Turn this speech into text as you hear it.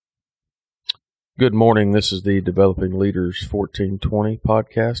Good morning. This is the Developing Leaders 1420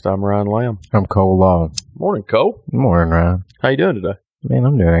 podcast. I'm Ryan Lamb. I'm Cole Long. Morning, Cole. Good morning, Ryan. How you doing today? Man,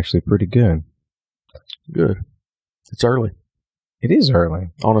 I'm doing actually pretty good. Good. It's early. It is early.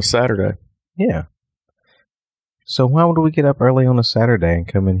 On a Saturday. Yeah. So why would we get up early on a Saturday and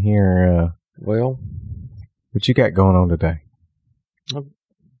come in here? Well, what you got going on today?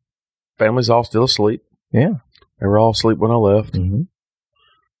 Family's all still asleep. Yeah. They were all asleep when I left.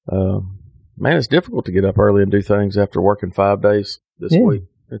 Mm-hmm. Man, it's difficult to get up early and do things after working 5 days this week.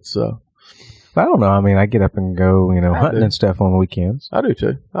 It's I don't know. I mean, I get up and go, hunting and stuff on the weekends. I do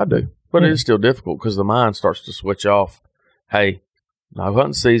too. But it is still difficult because the mind starts to switch off. Hey, no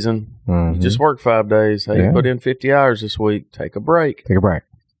hunting season. Mm-hmm. You just worked 5 days. Hey, you put in 50 hours this week. Take a break. Take a break.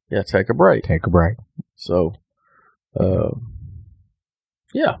 Yeah, take a break. Take a break. So,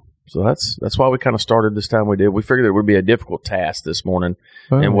 yeah. So that's why we kind of started this time we did. We figured it would be a difficult task this morning,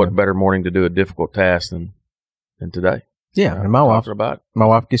 and what better morning to do a difficult task than today? Yeah, and my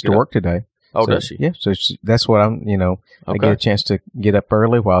wife gets to work today. Oh, so, does she? Yeah, so that's what I'm. I get a chance to get up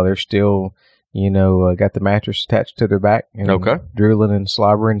early while they're still, got the mattress attached to their back and drooling and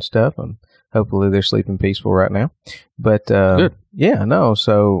slobbering and stuff, and hopefully they're sleeping peaceful right now. But good. Yeah, no.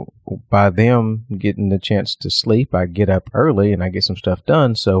 So by them getting the chance to sleep, I get up early and I get some stuff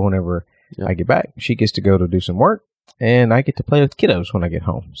done. So whenever I get back, she gets to go to do some work, and I get to play with kiddos when I get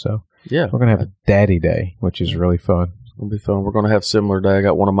home. So we're gonna have a daddy day, which is really fun. It'll be fun. We're gonna have a similar day. I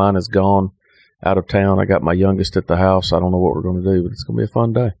got one of mine is gone out of town. I got my youngest at the house. I don't know what we're gonna do, but it's gonna be a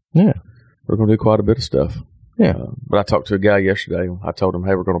fun day. Yeah, we're gonna do quite a bit of stuff. Yeah, but I talked to a guy yesterday. I told him,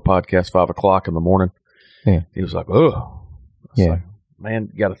 "Hey, we're gonna podcast 5 o'clock in the morning." Yeah, he was like, "Oh." Yeah, like, man,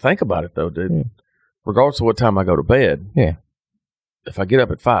 you got to think about it though, dude. Yeah. Regardless of what time I go to bed, if I get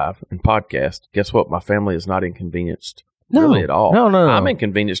up at 5 and podcast, guess what? My family is not inconvenienced really at all. No. I'm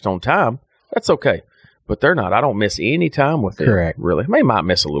inconvenienced on time. That's okay, but they're not. I don't miss any time with them. Correct. Really, I might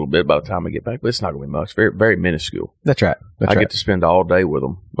miss a little bit by the time I get back, but it's not going to be much. Very, very minuscule. That's right. I get to spend all day with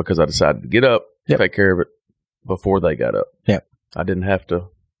them because I decided to get up, take care of it before they got up. Yep. I didn't have to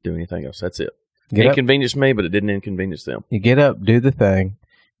do anything else. That's it. It inconvenienced me, but it didn't inconvenience them. You get up, do the thing.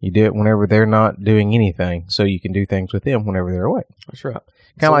 You do it whenever they're not doing anything, so you can do things with them whenever they're awake. That's right.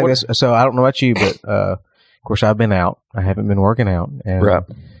 Kind of like this. So I don't know about you, but of course I've been out. I haven't been working out, and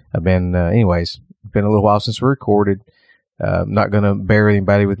I've been anyways. It's been a little while since we recorded. Not going to bear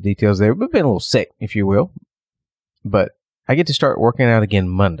anybody with the details there, but been a little sick, if you will. But I get to start working out again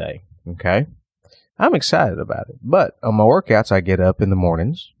Monday. Okay, I'm excited about it. But on my workouts, I get up in the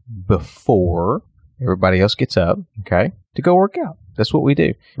mornings before everybody else gets up, to go work out. That's what we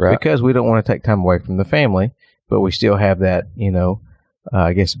do. Right. Because we don't want to take time away from the family, but we still have that,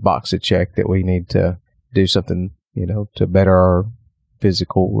 I guess, box to check that we need to do something, to better our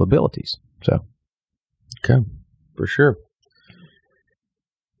physical abilities. So. Okay. For sure.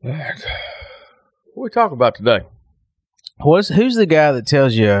 What we talk about today? Who's the guy that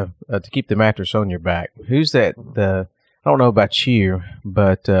tells you to keep the mattress on your back? Who's that? I don't know about you,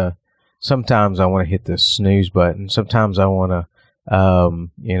 but sometimes I want to hit the snooze button. Sometimes I want to,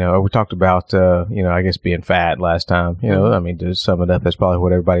 we talked about, I guess being fat last time. I mean, to sum it up, that's probably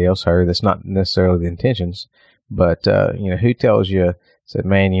what everybody else heard. That's not necessarily the intentions. But, who tells you, said,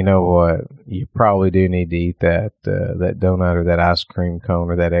 man, you know what? You probably do need to eat that donut or that ice cream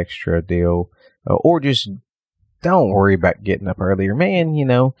cone or that extra deal, or just don't worry about getting up earlier. Man,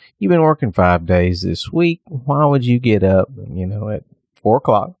 you've been working 5 days this week. Why would you get up, at 4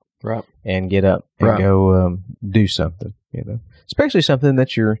 o'clock and get up and go do something, especially something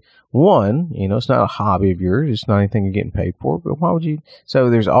that you're, it's not a hobby of yours. It's not anything you're getting paid for, but why would you?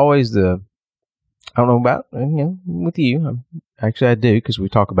 So there's always I don't know about, with you. Actually, I do, because we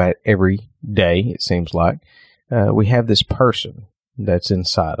talk about it every day, it seems like. We have this person that's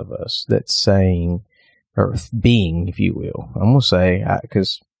inside of us that's saying, or being, if you will. I'm going to say,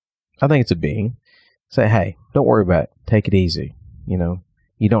 because I think it's a being, say, hey, don't worry about it. Take it easy.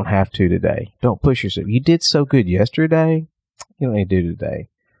 You don't have to today. Don't push yourself. You did so good yesterday. You don't need to do today.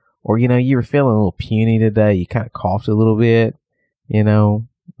 Or, you were feeling a little puny today. You kind of coughed a little bit. Don't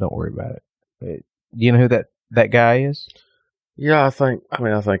worry about it. But do you know who that guy is? Yeah, I think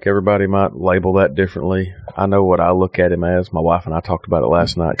everybody might label that differently. I know what I look at him as. My wife and I talked about it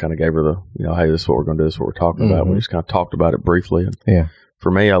last night, kind of gave her the, hey, this is what we're going to do. This is what we're talking about. We just kind of talked about it briefly. And for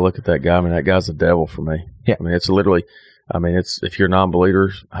me, I look at that guy. I mean, that guy's the devil for me. Yeah. I mean, it's literally, if you're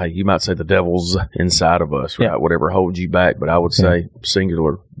non-believers, hey, you might say the devil's inside of us, right? Whatever holds you back. But I would say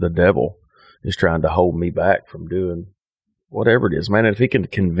singular, the devil is trying to hold me back from doing whatever it is. Man, if he can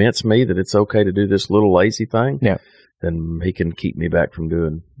convince me that it's okay to do this little lazy thing, then he can keep me back from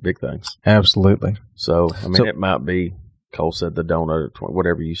doing big things. Absolutely. So, I mean, it might be, Cole said the donut, or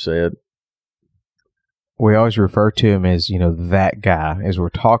whatever you said. We always refer to him as, that guy as we're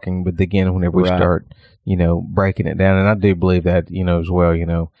talking, but again, whenever we start, breaking it down, and I do believe that, as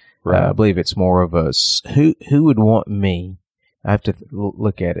well, I believe it's more of a, who would want me? I have to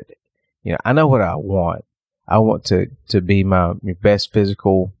look at it. I know what I want. I want to be my best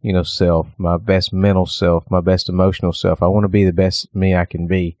physical, self, my best mental self, my best emotional self. I want to be the best me I can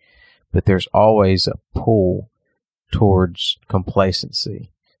be, but there's always a pull towards complacency.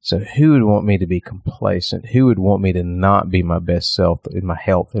 So who would want me to be complacent? Who would want me to not be my best self in my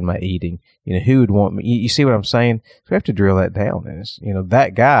health, in my eating? Who would want me? You see what I'm saying? So we have to drill that down. And it's,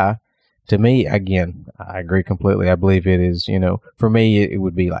 that guy, to me, again, I agree completely. I believe it is, for me, it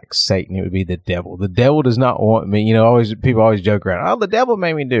would be like Satan. It would be the devil. The devil does not want me. People always joke around, oh, the devil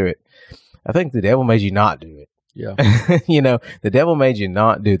made me do it. I think the devil made you not do it. Yeah. The devil made you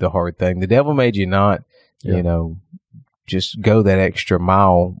not do the hard thing. The devil made you not, just go that extra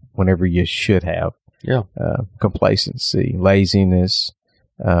mile whenever you should have. Yeah. Complacency, laziness,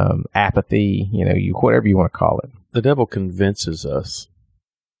 apathy, whatever you want to call it. The devil convinces us.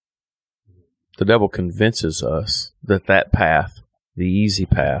 The devil convinces us that path, the easy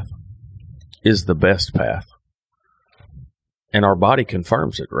path, is the best path. And our body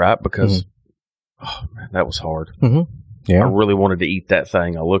confirms it, right? Because, oh man, that was hard. Mm-hmm. Yeah. I really wanted to eat that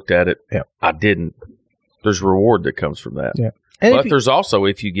thing. I looked at it. Yeah. I didn't. There's reward that comes from that. Yeah. But there's also,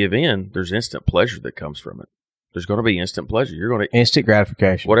 if you give in, there's instant pleasure that comes from it. There's going to be instant pleasure. You're going to instant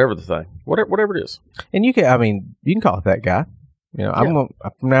gratification. Whatever the thing, whatever it is. And you can call it that guy. From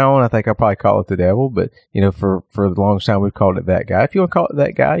now on, I think I'll probably call it the devil. But for the longest time, we've called it that guy. If you want to call it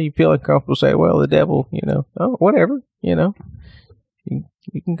that guy, you feel uncomfortable, say, well, the devil. Whatever. You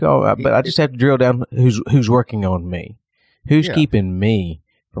can call it. But I just have to drill down who's working on me, who's keeping me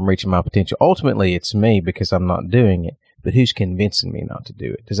from reaching my potential. Ultimately, it's me because I'm not doing it. But who's convincing me not to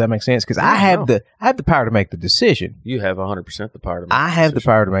do it? Does that make sense? Because I have the power to make the decision. You have 100% the power to make the decision. I have the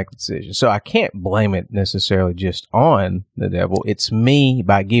power to make the decision. So I can't blame it necessarily just on the devil. It's me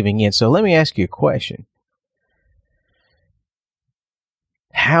by giving in. So let me ask you a question.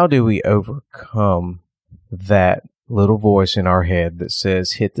 How do we overcome that little voice in our head that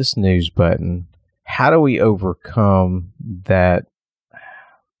says, hit the snooze button? How do we overcome that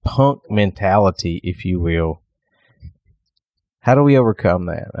punk mentality, if you will? How do we overcome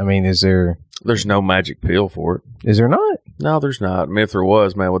that? I mean, There's no magic pill for it. Is there not? No, there's not. I mean, if there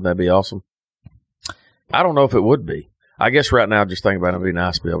was, man, wouldn't that be awesome? I don't know if it would be. I guess right now, just thinking about it, it'd be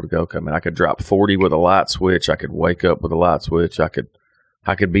nice to be able to go. I mean, I could drop 40 with a light switch. I could wake up with a light switch. I could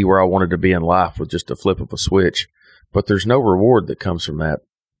be where I wanted to be in life with just a flip of a switch. But there's no reward that comes from that,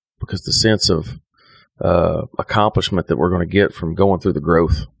 because the sense of accomplishment that we're going to get from going through the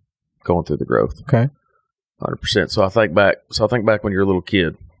growth. Okay. 100%. So I think back when you're a little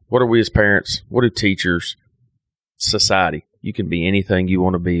kid. What are we as parents? What do teachers? Society. You can be anything you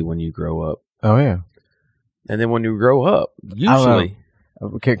want to be when you grow up. Oh, yeah. And then when you grow up, usually...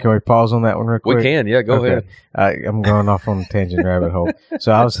 Can we pause on that one real quick? We can, yeah. Go ahead. I'm going off on a tangent rabbit hole.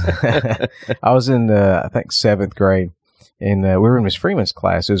 So I was in, I think, 7th grade, and we were in Miss Freeman's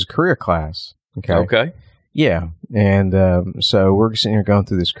class. It was a career class. Okay. Yeah. And so we're sitting here going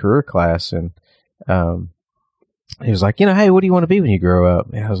through this career class, and he was like, hey, what do you want to be when you grow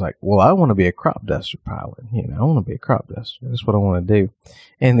up? And I was like, well, I want to be a crop duster pilot. I want to be a crop duster. That's what I want to do.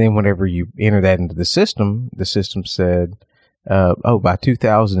 And then whenever you enter that into the system said, by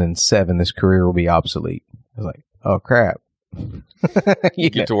 2007, this career will be obsolete. I was like, oh, crap. You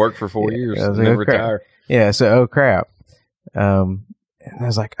get to work for 4 years and like, then retire. Yeah, so, oh, crap. And I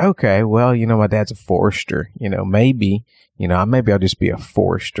was like, okay, well, my dad's a forester. Maybe I'll just be a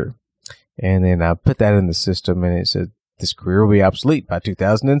forester. And then I put that in the system, and it said, this career will be obsolete by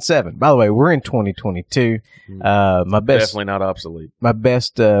 2007. By the way, we're in 2022. Definitely not obsolete. My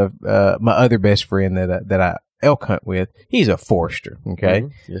other best friend that I elk hunt with, he's a forester. Okay.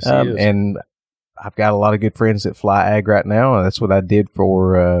 Mm-hmm. Yes, he is. And I've got a lot of good friends that fly ag right now. And that's what I did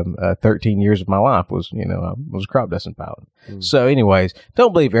for 13 years of my life was, I was a crop dusting pilot. Mm. So anyways,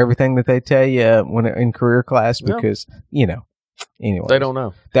 don't believe everything that they tell you when in career class, because, anyway, they don't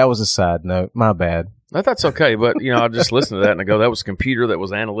know. That was a side note. My bad. That's okay. But, I just listen to that and I go, that was computer, that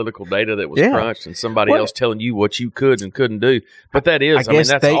was analytical data that was crunched, and somebody else telling you what you could and couldn't do. But that is,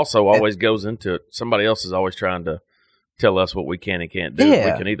 that's also always goes into it. Somebody else is always trying to tell us what we can and can't do.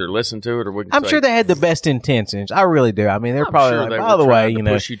 Yeah. We can either listen to it or we can I'm sure they had the best intentions. I really do. I mean, they're probably sure like, by the way,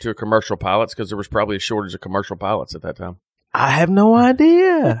 push you to commercial pilots, because there was probably a shortage of commercial pilots at that time. I have no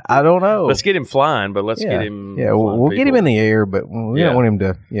idea. I don't know. Let's get him flying, but let's get him. Yeah, we'll get him in the air, but we don't want him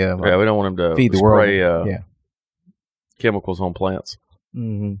to. Yeah, we don't want him to feed the spray, world. chemicals on plants.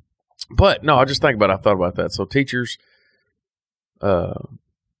 Mm-hmm. But no, I just I thought about that. So teachers,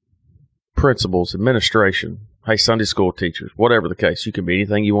 principals, administration, hey, Sunday school teachers, whatever the case, you can be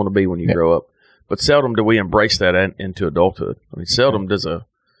anything you want to be when you grow up. But seldom do we embrace that into adulthood. I mean, seldom does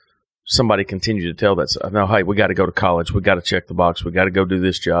somebody continue to tell that. No, hey, we got to go to college. We got to check the box. We got to go do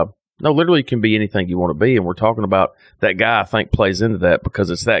this job. No, literally, you can be anything you want to be. And we're talking about that guy, I think, plays into that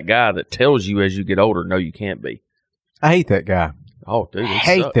because it's that guy that tells you as you get older, no, you can't be. I hate that guy. Oh, dude, I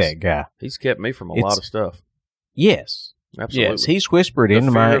hate that guy. He's kept me from a lot of stuff. Yes. Absolutely. Yes, he's whispered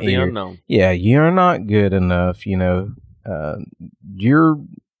into my ear. Unknown. Yeah, you're not good enough.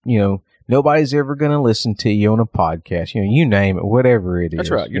 Nobody's ever going to listen to you on a podcast. You name it, whatever it is. That's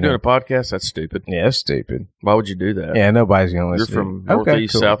right. You're doing a podcast? That's stupid. Yeah, that's stupid. Why would you do that? Yeah, nobody's going to listen. You're from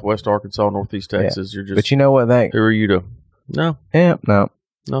Northeast, Southwest Arkansas, Northeast Texas. Yeah. You're just. But you know what? Who are you to? No. Yeah, no.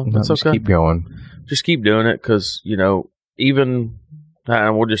 That's just okay. Keep going. Just keep doing it because, even,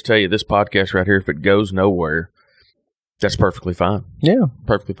 and we'll just tell you this podcast right here, if it goes nowhere, that's perfectly fine. Yeah.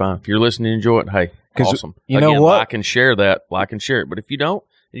 Perfectly fine. If you're listening and enjoy it, hey, awesome. You know what? Like and share that. Like and share it. But if you don't,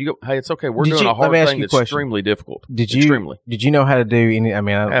 you go, hey, it's okay. We're doing a hard thing that's extremely difficult. Did you know how to do any?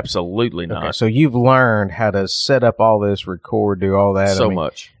 Absolutely not. Okay, so you've learned how to set up all this, record, do all that.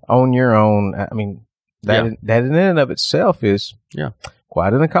 Much on your own. That in and of itself is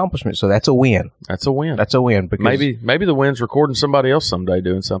quite an accomplishment. So that's a win. That's a win. Because maybe the win's recording somebody else someday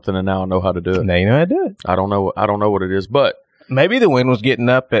doing something, and now I know how to do it. Now you know how to do it. I don't know what it is, but maybe the win was getting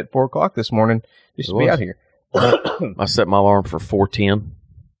up at 4:00 this morning just to be out here. I set my alarm for 4:10.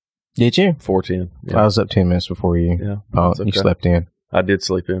 Did you? 4:10. Yeah. I was up 10 minutes before you. Yeah, okay. You slept in. I did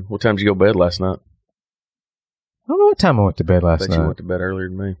sleep in. What time did you go to bed last night? I don't know what time I went to bed last night. You went to bed earlier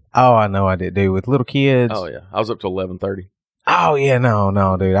than me. Oh, I know I did, dude. With little kids. Oh, yeah. I was up till 11:30. Oh, yeah.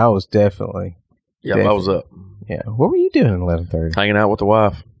 No, dude. I was definitely. Yeah, I was up. Yeah. What were you doing at 11:30? Hanging out with the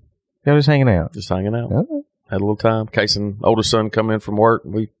wife. Yeah, just hanging out. Just hanging out. Okay. Had a little time. Case and oldest son come in from work.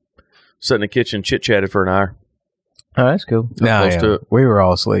 We sat in the kitchen, chit-chatted for an hour. Oh, that's cool. We were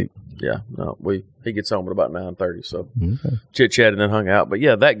all asleep. Yeah, no, he gets home at about 9:30, so chit-chatted and hung out. But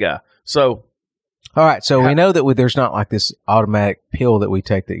yeah, that guy. So, all right, so we know that there's not like this automatic pill that we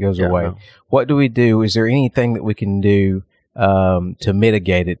take that goes away. No. What do we do? Is there anything that we can do to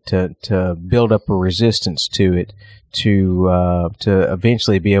mitigate it, to build up a resistance to it, to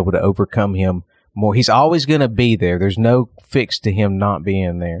eventually be able to overcome him more? He's always going to be there. There's no fix to him not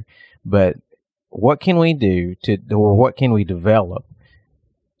being there. But what can we do or what can we develop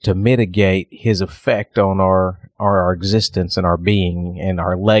to mitigate his effect on our existence and our being and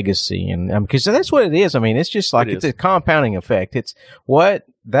our legacy? And because that's what it is. I mean, it's just like it's a compounding effect. It's what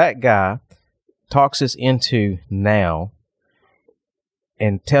that guy talks us into now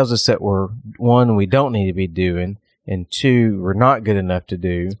and tells us that one, we don't need to be doing, and two, we're not good enough to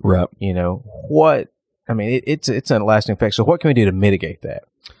do. Right. It's a lasting effect. So what can we do to mitigate that?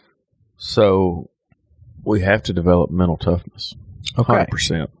 So we have to develop mental toughness. Okay.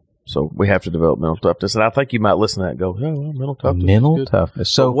 100%. So we have to develop mental toughness. And I think you might listen to that and go, mental toughness. Mental toughness.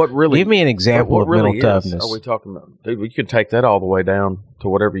 So give me an example of mental toughness. Are we talking about? Dude, we could take that all the way down to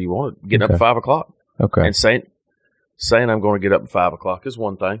whatever you want. Getting up at 5 o'clock. Okay. And saying I'm going to get up at 5 o'clock is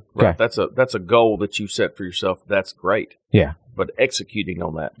one thing. Right. Okay. That's a goal that you set for yourself. That's great. Yeah. But executing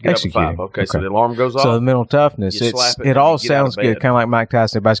on that. Get up at 5. Okay. So the alarm goes off. So the mental toughness, it all sounds good. Kind of like Mike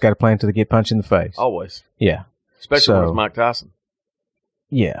Tyson. Everybody's got a plan until they get punched in the face. Always. Yeah. Especially when it's Mike Tyson.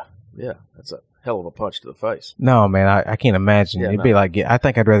 Yeah. Yeah. That's a hell of a punch to the face. No, man, I can't imagine. It'd be like, I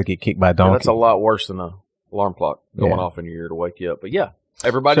think I'd rather get kicked by a donkey. Yeah, that's a lot worse than an alarm clock going off in your ear to wake you up. But yeah,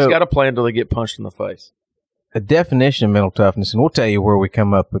 everybody's got a plan until they get punched in the face. A definition of mental toughness, and we'll tell you where we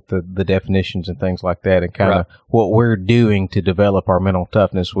come up with the definitions and things like that, and kind of what we're doing to develop our mental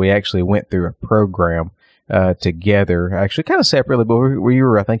toughness. We actually went through a program together, actually kind of separately, but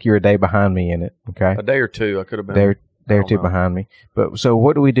I think you were a day behind me in it. Okay, a day or two. I could have been day or two behind me. But so,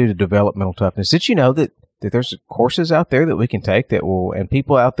 what do we do to develop mental toughness? Did you know that there's courses out there that we can take and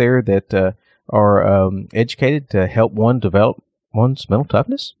people out there that are educated to help one develop one's mental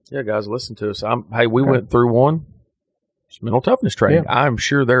toughness? Yeah, guys, listen to us. We went through one. It's mental toughness training. Yeah. I'm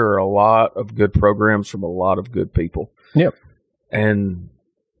sure there are a lot of good programs from a lot of good people. Yep. And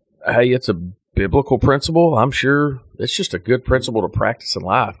hey, it's a biblical principle. I'm sure it's just a good principle to practice in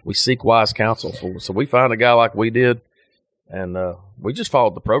life. We seek wise counsel. So we find a guy like we did, and we just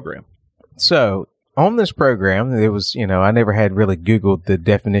followed the program. So on this program, there was, I never had really Googled the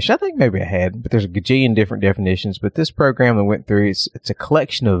definition. I think maybe I had, but there's a gajillion different definitions. But this program that went through, it's a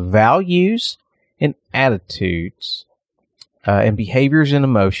collection of values and attitudes and behaviors and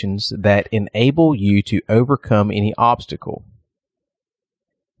emotions that enable you to overcome any obstacle.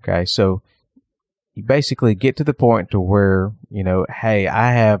 Okay, so you basically get to the point to where, hey,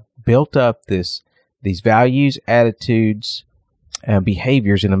 I have built up these values, attitudes,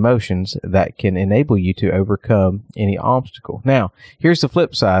 behaviors, and emotions that can enable you to overcome any obstacle. Now, here's the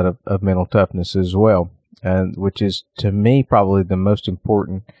flip side of mental toughness as well, which is, to me, probably the most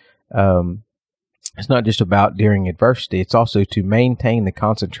important. It's not just about during adversity. It's also to maintain the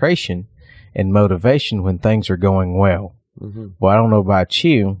concentration and motivation when things are going well. Mm-hmm. Well, I don't know about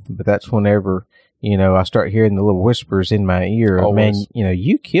you, but that's whenever, I start hearing the little whispers in my ear. Always. Man,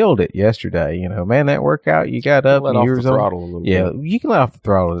 you killed it yesterday. Man, that workout, you got up. Let off the throttle a little bit. You can let off the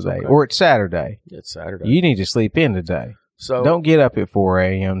throttle today. Okay. Or it's Saturday. It's Saturday. You need to sleep in today. So don't get up at 4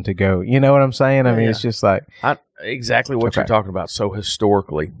 a.m. to go. You know what I'm saying? I mean, it's just like. Exactly what you're talking about. So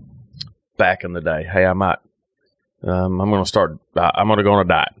historically, back in the day, hey, I'm going to go on a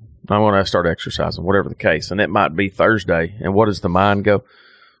diet. I'm going to start exercising, whatever the case. And it might be Thursday. And what does the mind go?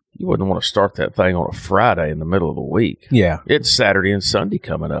 You wouldn't want to start that thing on a Friday in the middle of the week. Yeah. It's Saturday and Sunday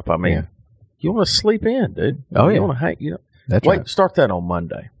coming up. I mean, you want to sleep in, dude. Oh, you yeah. want to hang, That's wait, right. Start that on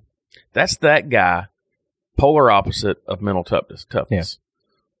Monday. That's that guy, polar opposite of mental toughness. Yeah.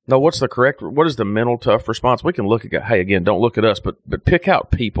 No, what is the mental tough response? We can look at, hey, again, don't look at us, but pick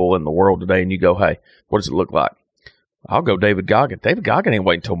out people in the world today and you go, hey, what does it look like? I'll go David Goggin. David Goggin ain't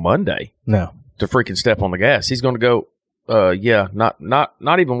waiting until Monday. No. To freaking step on the gas. He's going to go,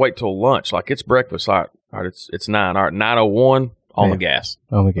 not even wait till lunch. Like it's breakfast. All right, it's 9. All right, 9:01 on the gas.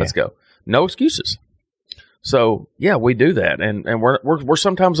 On the gas. Let's go. No excuses. So yeah, we do that, and we're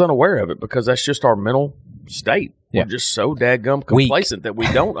sometimes unaware of it because that's just our mental state. Yeah. We're just so dadgum complacent that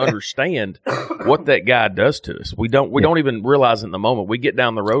we don't understand what that guy does to us. We don't even realize it in the moment. We get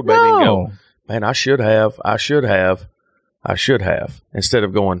down the road, baby, and go, man, I should have, instead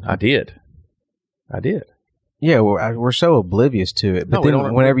of going, I did. Yeah, we're so oblivious to it. But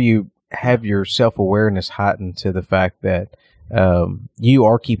then whenever you have your self-awareness heightened to the fact that you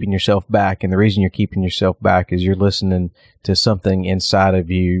are keeping yourself back, and the reason you're keeping yourself back is you're listening to something inside of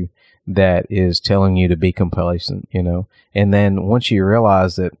you that is telling you to be complacent, And then once you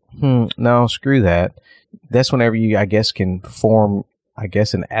realize that, no, screw that, that's whenever you, I guess, can form,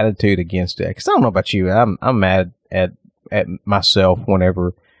 an attitude against it. Because I don't know about you, I'm mad at myself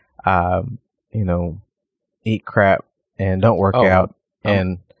whenever I, eat crap and don't work out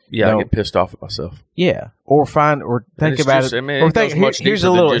and I get pissed off at myself. Yeah, or think about it. I mean, it goes much deeper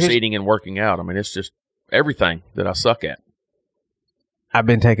than just eating and working out. I mean, it's just everything that I suck at. I've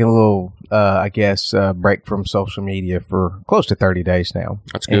been taking a little, break from social media for close to 30 days now.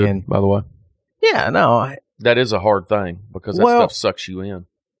 That's good, by the way. Yeah, no. That is a hard thing because that stuff sucks you in.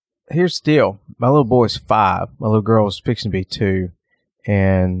 Here's the deal. My little boy's 5. My little girl's fixing to be 2.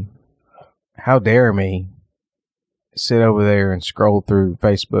 And how dare me sit over there and scroll through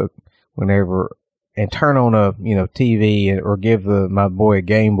Facebook whenever and turn on a, TV or give my boy a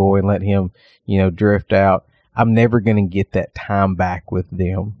Game Boy and let him, drift out. I'm never going to get that time back with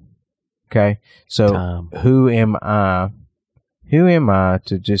them. Okay. So who am I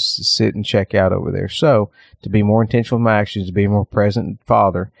to just sit and check out over there? So to be more intentional with my actions, to be a more present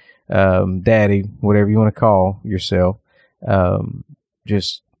father, daddy, whatever you want to call yourself,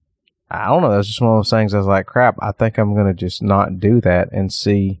 I don't know. That's just one of those things. I was like, crap, I think I'm going to just not do that and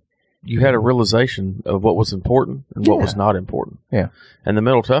see. You had a realization of what was important and what was not important. Yeah. And the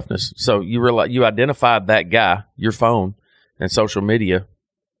mental toughness. So you identified that guy, your phone and social media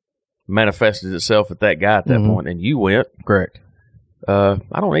manifested itself at that guy at that point, and you went, correct. I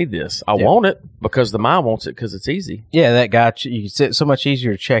don't need this. I want it because the mind wants it because it's easy. Yeah, that guy, it's so much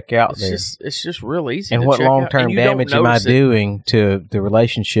easier to check out there. It's just real easy. And to what check long-term out. damage am I doing to the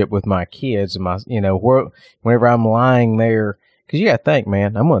relationship with my kids? And whenever I'm lying there, because you got to think,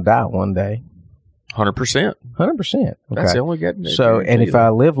 man, I'm going to die one day. 100%. 100%. Okay. That's the only good. So, and if I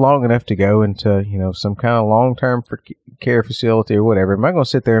live long enough to go into, some kind of long-term care facility or whatever, am I going to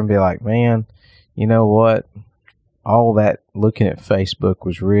sit there and be like, man, you know what? All that looking at Facebook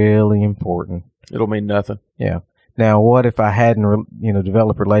was really important. It'll mean nothing. Yeah. Now, what if I hadn't,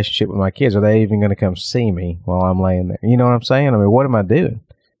 developed a relationship with my kids? Are they even going to come see me while I'm laying there? You know what I'm saying? I mean, what am I doing?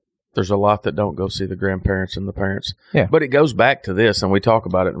 There's a lot that don't go see the grandparents and the parents. Yeah. But it goes back to this, and we talk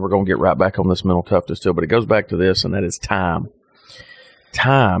about it, and we're going to get right back on this mental toughness too, but it goes back to this, and that is time.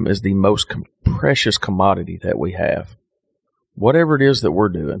 Time is the most precious commodity that we have. Whatever it is that we're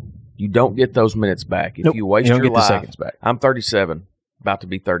doing, You don't get those minutes back. If Nope, you waste you don't your get the life, seconds back. I'm 37, about to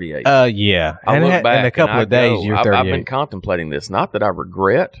be 38. Yeah. I and look back in a couple and of days, you're 38. I've been contemplating this. Not that I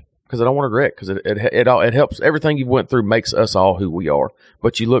regret, because I don't want to regret, because it helps. Everything you went through makes us all who we are.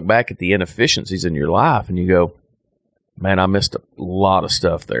 But you look back at the inefficiencies in your life and you go, man, I missed a lot of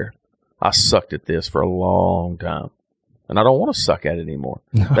stuff there. I sucked at this for a long time. And I don't want to suck at it anymore.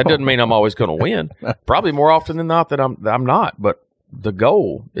 No. That doesn't mean I'm always going to win. Probably more often than not that I'm not. But the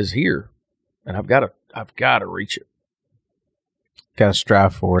goal is here, and I've got to reach it. Got to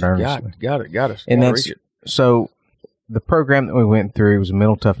strive for it earnestly. Got to reach it. So the program that we went through was a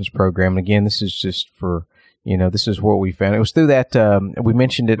mental toughness program, and again, this is just for this is what we found. It was through that we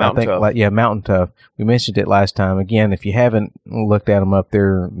mentioned it. Mountain Tough. Mountain Tough. We mentioned it last time. Again, if you haven't looked at them up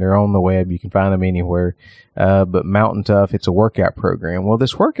there, they're on the web. You can find them anywhere. But Mountain Tough, it's a workout program. Well,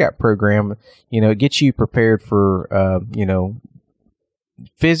 this workout program, it gets you prepared for,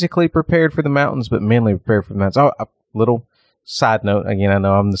 physically prepared for the mountains, but mentally prepared for the mountains. Oh, a little side note. Again, I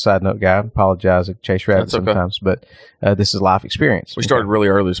know I'm the side note guy. I apologize. I chase rabbits sometimes, but this is life experience. We started really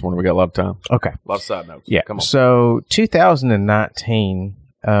early this morning. We got a lot of time. Okay. A lot of side notes. Yeah. Come on. So 2019,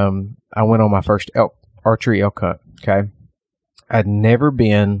 I went on my first archery elk hunt. Okay. I'd never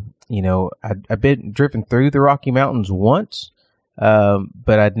been, I'd been driven through the Rocky Mountains once, but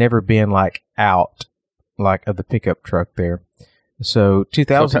I'd never been out of the pickup truck there. So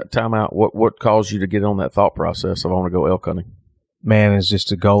 2000. Time out. What caused you to get on that thought process of I want to go elk hunting? Man, it's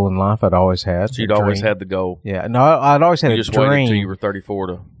just a goal in life I'd always had. So you'd always had the goal. Yeah. No, I'd always had a dream. You just waited until you were 34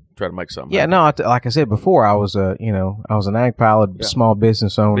 to try to make something happen. No, like I said before, I was I was an ag pilot, small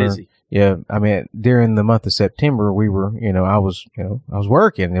business owner. Busy. Yeah, I mean, during the month of September, we were, I was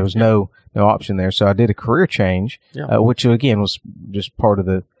working. There was no option there, so I did a career change, which again was just part of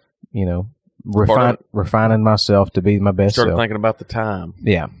the, refining myself to be my best. Started thinking about the time.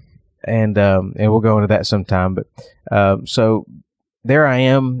 Yeah, and we'll go into that sometime. But so there I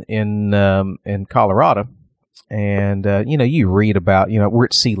am in Colorado, and you read about, we're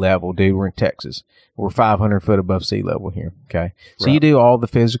at sea level, dude. We're in Texas. We're 500 foot above sea level here. Okay. So you do all the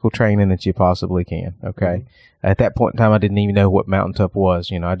physical training that you possibly can. Okay. Mm-hmm. At that point in time, I didn't even know what Mountain Tough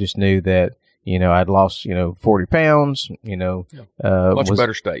was. I just knew that, I'd lost, 40 pounds, much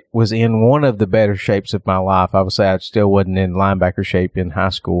better state. Was in one of the better shapes of my life. I would say I still wasn't in linebacker shape in high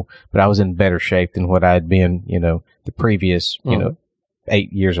school, but I was in better shape than what I had been, the previous,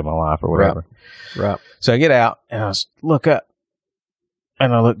 8 years of my life or whatever. Right. So I get out and I look up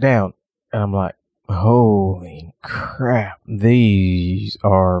and I look down and I'm like, holy crap, these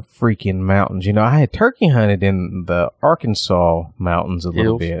are freaking mountains. I had turkey hunted in the Arkansas mountains a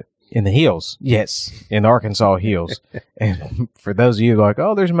little bit. In the hills. Yes, in the Arkansas hills. And for those of you like,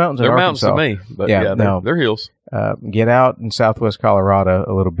 oh, there's mountains in Arkansas. They're mountains to me, but they're hills. Get out in southwest Colorado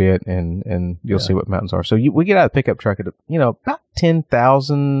a little bit and you'll see what mountains are. So we get out of the pickup truck at, about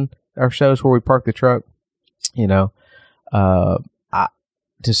 10,000 or so is where we park the truck.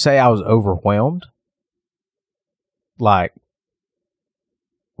 To say I was overwhelmed, with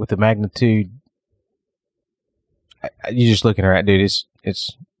the magnitude, you're just looking at, dude, it's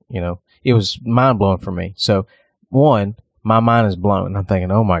it was mind blowing for me. So one, my mind is blown. I'm thinking,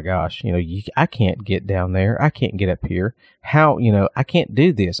 oh my gosh, I can't get down there. I can't get up here. How, I can't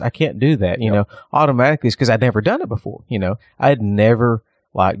do this. I can't do that. Automatically it's because I'd never done it before. I'd never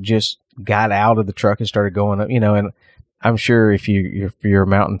just got out of the truck and started going up, and I'm sure if you're a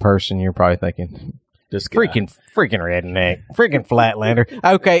mountain person, you're probably thinking, this freaking redneck, freaking flatlander.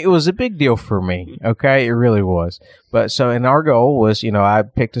 Okay, it was a big deal for me. Okay, it really was. But and our goal was, I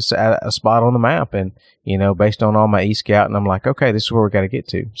picked a spot on the map, and based on all my e-scout, and I'm like, okay, this is where we got to get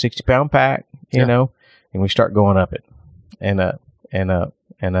to. 60-pound pack, you know, and we start going up it, and up and up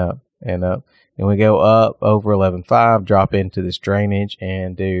and up and up, and we go up over 11.5, drop into this drainage,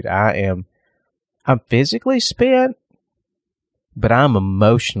 and dude, I'm physically spent, but I'm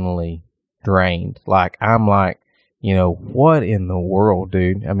emotionally drained. I'm what in the world,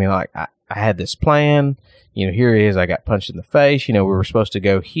 dude? I mean, I had this plan, here it is. I got punched in the face. We were supposed to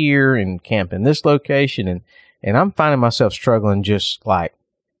go here and camp in this location. And I'm finding myself struggling just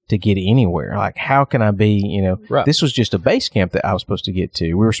to get anywhere. How can I be, right. This was just a base camp that I was supposed to get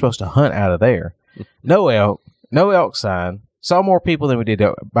to. We were supposed to hunt out of there. No elk sign. Saw more people than we did.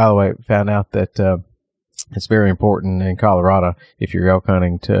 By the way, found out that, it's very important in Colorado if you're elk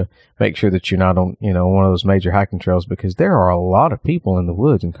hunting to make sure that you're not on, one of those major hiking trails, because there are a lot of people in the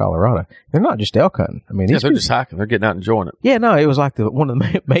woods in Colorado. They're not just elk hunting. I mean, they're just hiking. They're getting out and enjoying it. Yeah, no, it was one of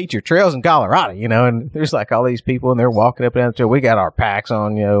the major trails in Colorado, and there's all these people and they're walking up and down the trail. We got our packs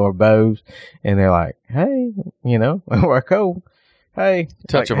on, our bows, and they're like, hey, we're cool. hey,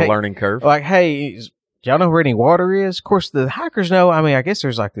 touch of a learning curve. Like, hey, y'all know where any water is? Of course, the hikers know. I mean, I guess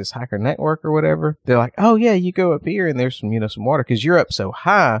there's like this hiker network or whatever. They're like, oh yeah, you go up here and there's some, some water because you're up so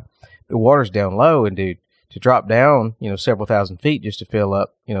high, the water's down low, and dude, to drop down, several thousand feet just to fill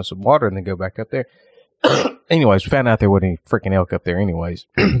up, some water and then go back up there. Anyways, we found out there wasn't any freaking elk up there anyways.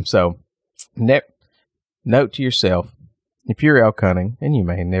 So, note to yourself, if you're elk hunting, and you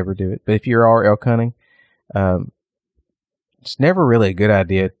may never do it, but if you are elk hunting, it's never really a good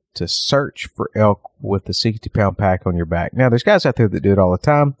idea to search for elk with the 60-pound pack on your back. Now, there's guys out there that do it all the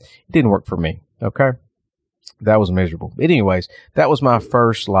time. It didn't work for me, okay? That was miserable. But anyways, that was my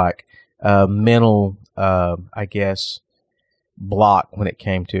first, mental, I guess, block when it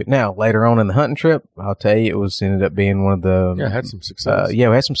came to it. Now, later on in the hunting trip, I'll tell you, ended up being one of the... Yeah, had some success. We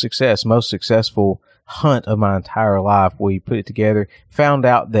had some success. Most successful hunt of my entire life. We put it together, found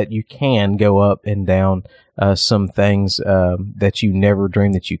out that you can go up and down some things that you never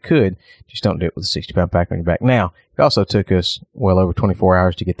dreamed that you could. Just don't do it with a 60-pound pack on your back. Now, it also took us well over 24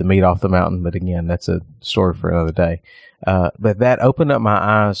 hours to get the meat off the mountain, but again, that's a story for another day. But that opened up my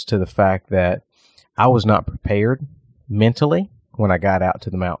eyes to the fact that I was not prepared mentally when I got out to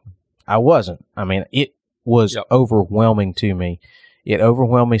the mountain. I wasn't. I mean, it was overwhelming to me. It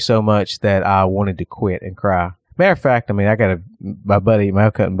overwhelmed me so much that I wanted to quit and cry. Matter of fact, I mean, my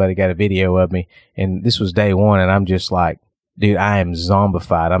elk hunting buddy got a video of me, and this was day one, and I'm just like, dude, I am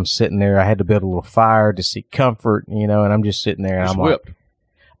zombified. I'm sitting there. I had to build a little fire to seek comfort, and I'm just sitting there, and I'm whipped. Like,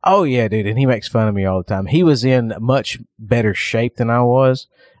 oh yeah, dude. And he makes fun of me all the time. He was in much better shape than I was.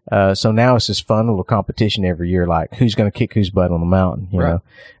 So now it's this fun little competition every year, like who's going to kick whose butt on the mountain, you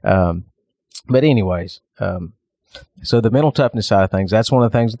know? But anyways, so the mental toughness side of things, that's one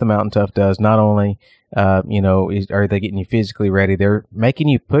of the things that the Mountain Tough does. Not only, are they getting you physically ready, they're making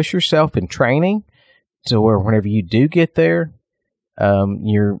you push yourself in training to where whenever you do get there,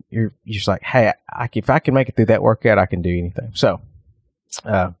 you're just like, hey, if I can make it through that workout, I can do anything. So,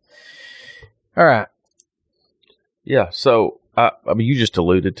 all right. Yeah. So, I mean, you just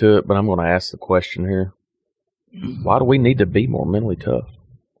alluded to it, but I'm going to ask the question here. Why do we need to be more mentally tough?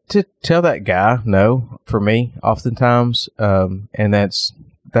 To tell that guy no, for me, oftentimes, and that's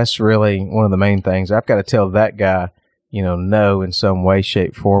really one of the main things. I've got to tell that guy, no in some way,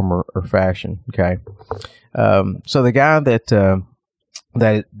 shape, form, or fashion. Okay. So the guy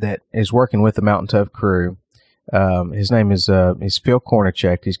that is working with the Mountain Tough crew, his name is Phil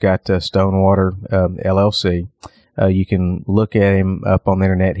Kornichek. He's got Stonewater LLC. You can look at him up on the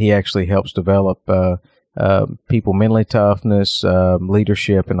internet. He actually helps develop people mentally toughness,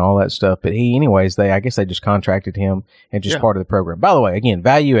 leadership, and all that stuff. But I guess they just contracted him and just part of the program. By the way, again,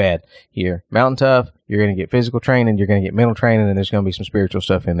 value add here. Mountain Tough, you're going to get physical training, you're going to get mental training, and there's going to be some spiritual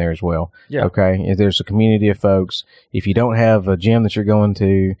stuff in there as well. Yeah. Okay. There's a community of folks. If you don't have a gym that you're going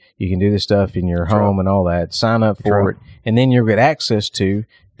to, you can do this stuff in your home and all that. Sign up for it, and then you'll get access to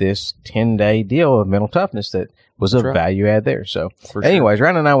this 10-day deal of mental toughness that was a value add there. So, anyways,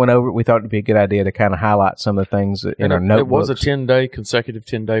 Ryan and I went over it. We thought ituld be a good idea to kind of highlight some of the things in our notebooks. It was a consecutive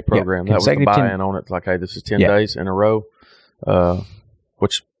 10-day program. That was the buy-in on it. Like, hey, this is 10 days in a row,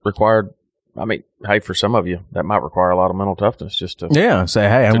 which required, I mean, hey, for some of you, that might require a lot of mental toughness just to say,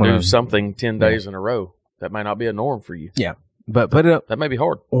 hey, I'm going to do something 10 days in a row. That may not be a norm for you. Yeah. But put it up. That may be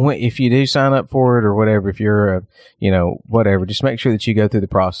hard. If you do sign up for it or whatever, if you're, whatever, just make sure that you go through the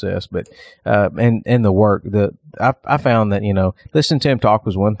process. But, and the work, I found that, listening to him talk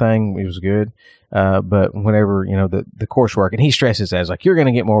was one thing. It was good. But whenever, the coursework, and he stresses as like, you're going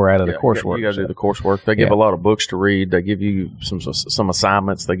to get more out of the coursework. You got to do the coursework. They give a lot of books to read. They give you some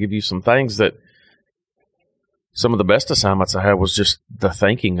assignments. They give you some things that, some of the best assignments I had was just the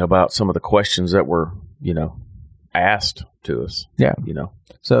thinking about some of the questions that were, asked to us. Yeah.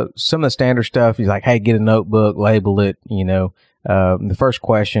 So some of the standard stuff, he's like, hey, get a notebook, label it, the first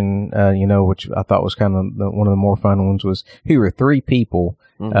question, which I thought was kind of one of the more fun ones was, who are 3 people,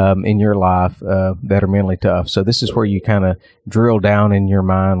 in your life, that are mentally tough? So this is where you kind of drill down in your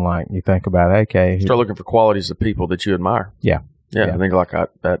mind, like you think about, okay. Start looking for qualities of people that you admire. Yeah. Yeah. I think like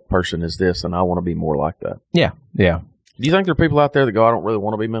that person is this and I want to be more like that. Yeah. Yeah. Do you think there are people out there that go, I don't really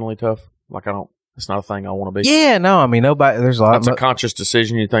want to be mentally tough? Like it's not a thing I want to be. Yeah, no, I mean, nobody, there's a lot. That's a conscious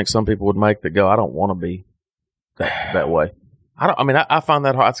decision you think some people would make that go, I don't want to be that way. I find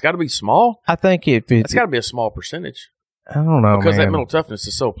that hard. It's got to be small. I think it's got to be a small percentage. I don't know, because that mental toughness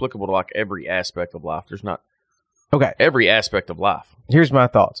is so applicable to like every aspect of life. There's not. Okay. Every aspect of life. Here's my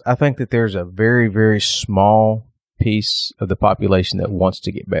thoughts. I think that there's a very, very small piece of the population that wants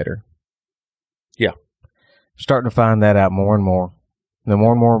to get better. Yeah. Starting to find that out more and more. The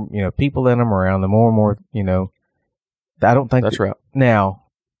more and more, people that I'm around, the more and more, I don't think that's right. Now,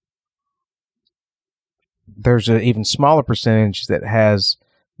 there's an even smaller percentage that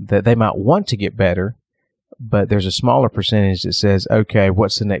they might want to get better, but there's a smaller percentage that says, okay,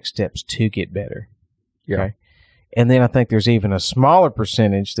 what's the next steps to get better? Yeah. Okay. And then I think there's even a smaller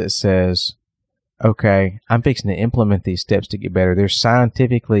percentage that says, okay, I'm fixing to implement these steps to get better. There's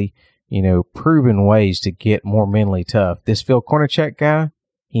scientifically, proven ways to get more mentally tough. This Phil Kornacek guy,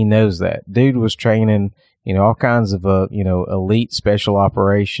 he knows that. Dude was training, all kinds of, elite special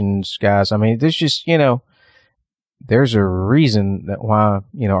operations guys. I mean, there's just, there's a reason that why,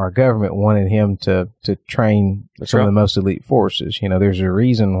 our government wanted him to train some of the most elite forces. There's a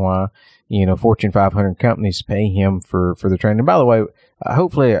reason why, Fortune 500 companies pay him for the training. By the way,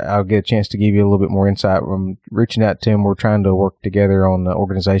 hopefully I'll get a chance to give you a little bit more insight. I'm reaching out to him. We're trying to work together on the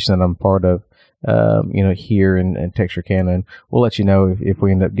organization that I'm part of, here in Texarkana. And we'll let you know if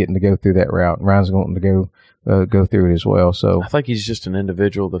we end up getting to go through that route. Ryan's going to go through it as well. So I think he's just an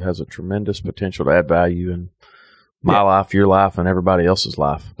individual that has a tremendous potential to add value in my life, your life, and everybody else's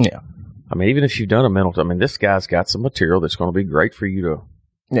life. Yeah. I mean, even if you've done a mental, this guy's got some material that's going to be great for you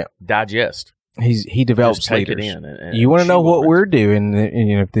to digest. He develops just take leaders. it in. And you want to know what we're doing?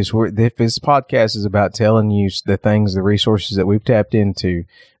 And, if this podcast is about telling you the things, the resources that we've tapped into,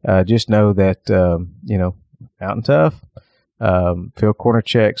 just know that Out and Tough, Phil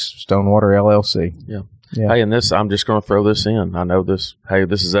Kornacek's Stonewater LLC. Yeah. Yeah. Hey, and this, I'm just going to throw this in. I know this. Hey,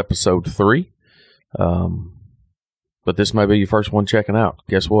 this is episode 3. But this may be your first one checking out.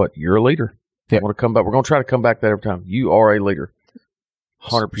 Guess what? You're a leader. Yep. Want to come back? We're going to try to come back that every time. You are a leader.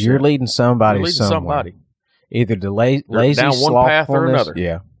 100%. You're leading somebody. You're leading somebody. Either the lazy down one path or another.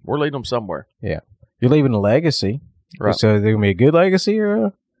 Yeah. We're leading them somewhere. Yeah. You're leaving a legacy. Right. So they're going to be a good legacy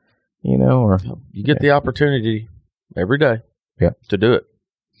or you get the opportunity every day to do it.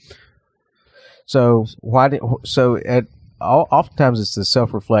 So oftentimes it's the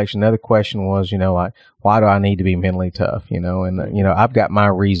self-reflection. The other question was, why do I need to be mentally tough? And I've got my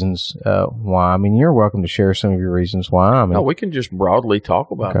reasons why. You're welcome to share some of your reasons why. No, we can just broadly talk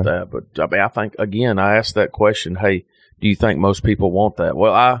about that. But I think, again, I asked that question, hey, do you think most people want that?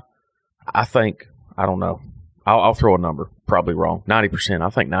 Well, I think, I don't know. I'll throw a number, probably wrong. 90%. I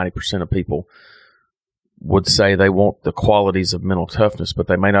think 90% of people would say they want the qualities of mental toughness, but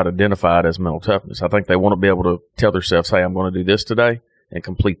they may not identify it as mental toughness. I think they want to be able to tell themselves, hey, I'm going to do this today and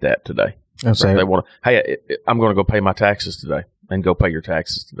complete that today. Right? They want to, hey, I'm going to go pay my taxes today and go pay your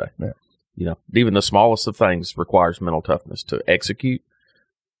taxes today. Yeah. Even the smallest of things requires mental toughness to execute,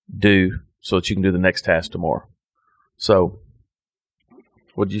 do, so that you can do the next task tomorrow. So,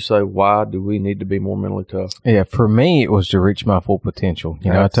 would you say, why do we need to be more mentally tough? Yeah, for me, it was to reach my full potential.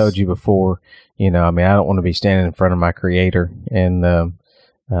 I told you before, I don't want to be standing in front of my creator and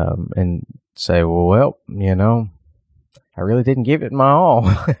say, well, I really didn't give it my all.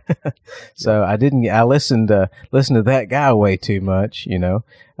 So I listened to that guy way too much, I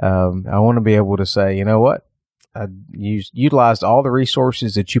want to be able to say, you know what? I utilized all the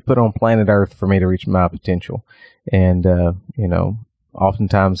resources that you put on planet Earth for me to reach my potential. And,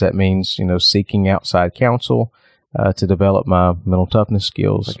 oftentimes that means, seeking outside counsel to develop my mental toughness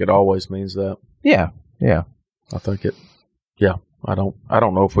skills. I think it always means that. Yeah. I think it. Yeah. I don't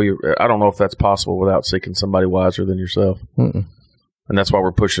know if that's possible without seeking somebody wiser than yourself. Mm-mm. And that's why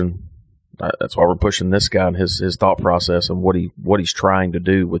we're pushing. That's why we're pushing this guy and his thought process and what he's trying to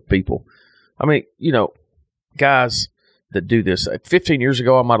do with people. Guys that do this. 15 years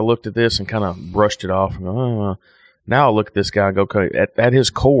ago, I might have looked at this and kind of brushed it off and go, now I look at this guy and go, okay, at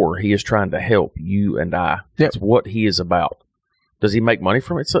his core, he is trying to help you and I. That's what he is about. Does he make money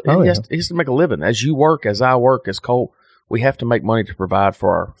from it? So he has to make a living. As you work, as I work, as Cole, we have to make money to provide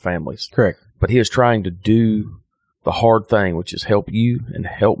for our families. Correct. But he is trying to do the hard thing, which is help you and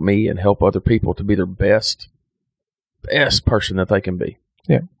help me and help other people to be their best person that they can be.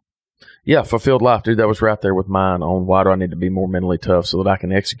 Yeah. Yeah, fulfilled life, dude. That was right there with mine on why do I need to be more mentally tough so that I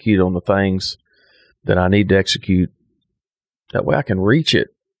can execute on the things that I need to execute. That way I can reach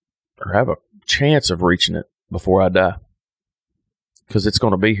it or have a chance of reaching it before I die. Because it's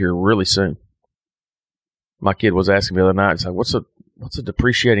going to be here really soon. My kid was asking me the other night, he's like, what's a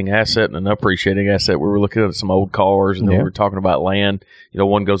depreciating asset and an appreciating asset? We were looking at some old cars and then we were talking about land.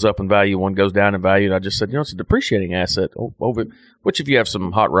 One goes up in value, one goes down in value. And I just said, it's a depreciating asset. Which if you have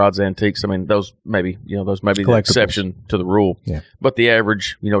some hot rods, antiques, those may be the exception to the rule. Yeah. But the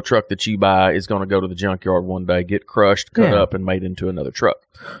average, truck that you buy is going to go to the junkyard one day, get crushed, cut up, and made into another truck.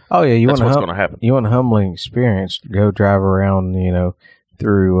 Oh yeah, that's what's going to happen. You want a humbling experience? Go drive around,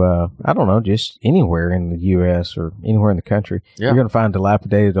 through, I don't know, just anywhere in the U.S. or anywhere in the country, you're going to find a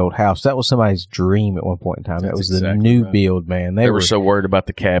dilapidated old house. That was somebody's dream at one point in time. That was exactly the new build, man. They were so worried about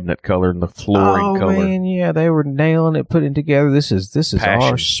the cabinet color and the flooring color. Oh, man, yeah. They were nailing it, putting it together. This is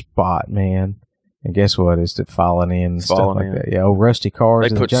our spot, man. And guess what? It's falling in and stuff like that. Yeah, old rusty cars.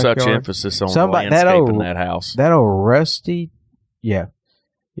 They put such emphasis on landscaping that house. That old rusty, yeah,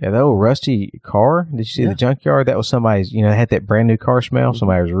 that old rusty car. Did you see the junkyard? That was somebody's. It had that brand new car smell.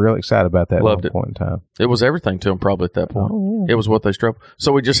 Somebody was really excited about that. Loved at one point in time. It was everything to them probably at that point. Oh, yeah. It was what they strove.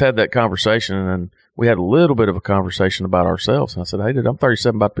 So we just had that conversation, and then we had a little bit of a conversation about ourselves. And I said, "Hey, dude, I'm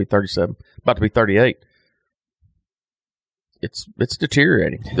 37, about to be 37, about to be 38." It's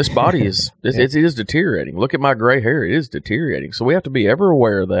deteriorating. This body is it is deteriorating. Look at my gray hair; it is deteriorating. So we have to be ever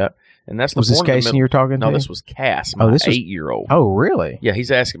aware of that. And that's the was this Casey you were talking to? No, this was Cass, my 8-year-old. Oh, really? Yeah,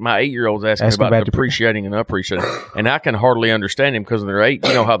 he's asking. My 8-year-old's asking about depreciating and appreciating, and I can hardly understand him because they're 8.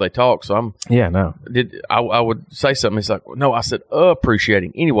 You know how they talk. So I'm. Yeah, no. I would say something. He's like, no, I said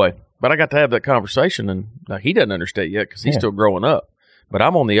appreciating anyway. But I got to have that conversation, and he doesn't understand yet because he's still growing up. But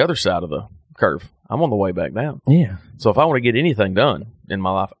I'm on the other side of the curve. I'm on the way back down. Yeah. So if I want to get anything done in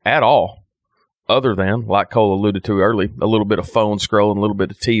my life at all, other than, like Cole alluded to early, a little bit of phone scrolling, a little bit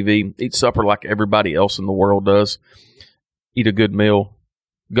of TV, eat supper like everybody else in the world does, eat a good meal,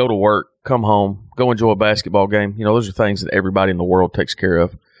 go to work, come home, go enjoy a basketball game. Those are things that everybody in the world takes care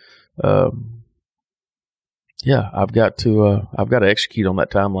of. I've got to execute on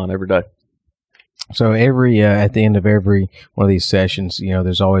that timeline every day. So at the end of every one of these sessions,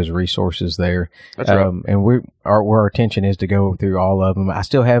 there's always resources there. That's right. And our attention is to go through all of them. I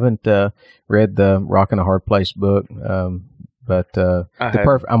still haven't read the Rock in a Hard Place book, but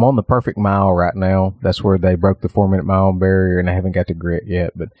I'm on the Perfect Mile right now. That's where they broke the 4-minute mile barrier, and I haven't got to Grit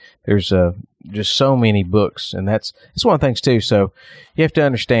yet. But there's just so many books, and that's one of the things too. So you have to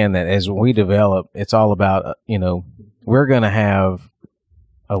understand that as we develop, it's all about we're going to have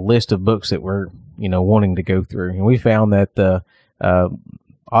a list of books that we're wanting to go through, and we found that the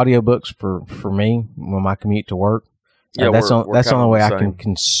audiobooks for me when I commute to work, that's the only way I can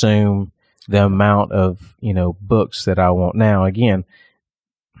consume the amount of books that I want. Now again,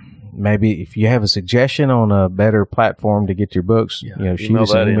 maybe if you have a suggestion on a better platform to get your books, shoot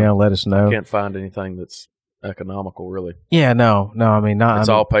us an email, let us know. I can't find anything that's economical, really. Yeah, no. I mean, it's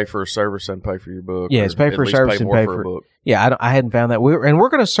all pay for a service and pay for your book. Yeah, it's pay for a service and pay for a book. Yeah, I hadn't found that. We're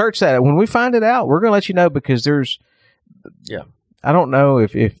going to search that. When we find it out, we're going to let you know because there's. Yeah. I don't know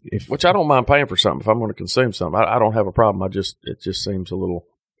if which I don't mind paying for something if I'm going to consume something. I don't have a problem. It just seems a little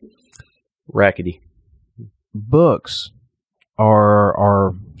rackety. Books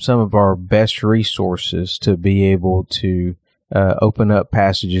are some of our best resources to be able to open up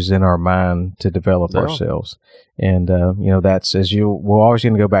passages in our mind to develop ourselves. And, that's we're always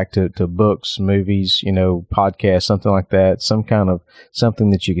going to go back to books, movies, podcasts, something like that,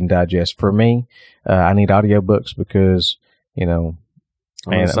 something that you can digest. For me, I need audiobooks because,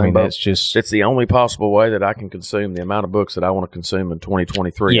 that's just. It's the only possible way that I can consume the amount of books that I want to consume in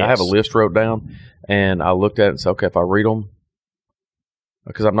 2023. Yes. I have a list wrote down and I looked at it and said, okay, if I read them,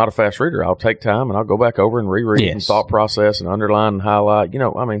 because I'm not a fast reader, I'll take time and I'll go back over and reread and thought process and underline and highlight.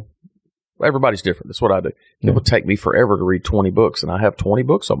 Everybody's different. That's what I do. It would take me forever to read 20 books, and I have 20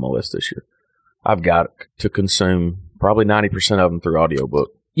 books on my list this year. I've got to consume probably 90% of them through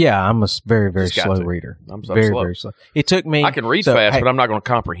audiobook. Yeah, I'm a very, very slow reader. I'm very, slow. very slow. It took me. I can read fast, but I'm not going to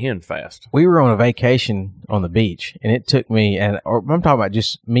comprehend fast. We were on a vacation on the beach, and it took me, I'm talking about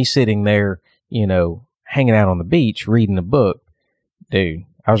just me sitting there, hanging out on the beach, reading a book. Dude,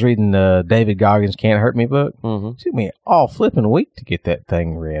 I was reading David Goggins' Can't Hurt Me book. Mm-hmm. It took me all flipping week to get that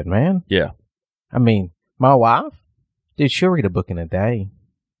thing read, man. Yeah. I mean, my wife, dude, she'll read a book in a day.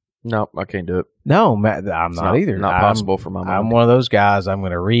 No, I can't do it. No, I'm not either. Not possible for my mind. I'm one of those guys. I'm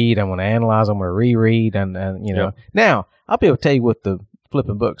going to read. I'm going to analyze. I'm going to reread. And Now, I'll be able to tell you what the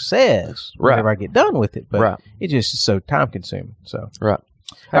flipping book says whenever I get done with it. But it just is so time consuming. So Right.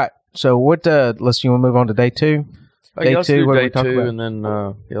 All right. So what, you want to move on to day 2? Let's do day 2, and then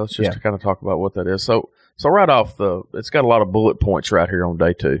let's just kind of talk about what that is. So right off it's got a lot of bullet points right here on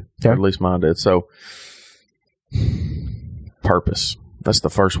day 2, or at least mine did. So purpose. That's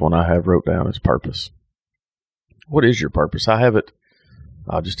the first one I have wrote down is purpose. What is your purpose? I have it.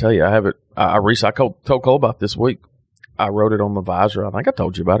 I'll just tell you, I have it. I told Cole about this week. I wrote it on the visor. I think I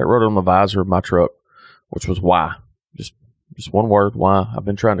told you about it. I wrote it on the visor of my truck, which was why. Just one word, why. I've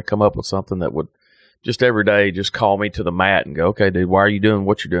been trying to come up with something that would just every day just call me to the mat and go, okay, dude, why are you doing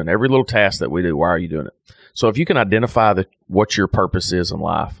what you're doing? Every little task that we do, why are you doing it? So if you can identify what your purpose is in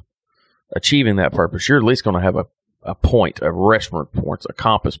life, achieving that purpose, you're at least going to have point, a reference point, a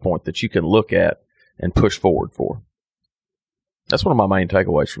compass point that you can look at and push forward for. That's one of my main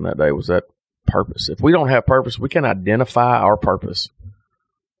takeaways from that day was that purpose. If we don't have purpose, we can identify our purpose.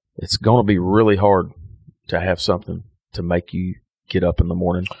 It's going to be really hard to have something to make you get up in the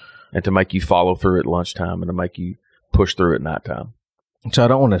morning and to make you follow through at lunchtime and to make you push through at nighttime. So I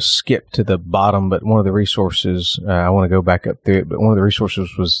don't want to skip to the bottom, but one of the resources, I want to go back up through it, but one of the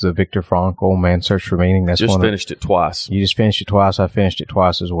resources was the Viktor Frankl, Man's Search for Meaning. That's just finished it twice. You just finished it twice. I finished it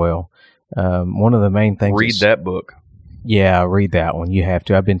twice as well. One of the main things. Read that book. Yeah, read that one. You have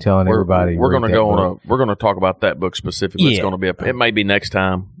to. I've been telling everybody. We're going to go on we're going to talk about that book specifically. Yeah. It's going to be it may be next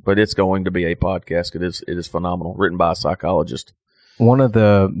time, but it's going to be a podcast. It is phenomenal. Written by a psychologist. One of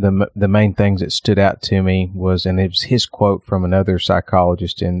the main things that stood out to me was, and it was his quote from another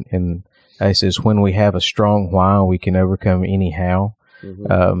psychologist, and it says, "When we have a strong why, we can overcome any how."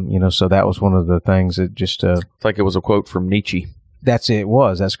 Mm-hmm. So that was one of the things that just. I think it was a quote from Nietzsche. That's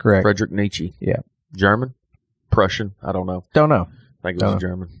correct. Friedrich Nietzsche. Yeah. German, Prussian. I don't know. Don't know. I think it was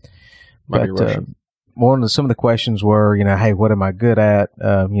German. Might be Russian. Some of the questions were, hey, what am I good at?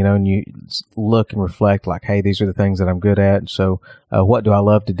 And you look and reflect like, hey, these are the things that I'm good at. So, what do I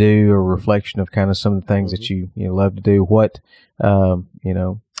love to do? A reflection of kind of some of the things that you love to do. What,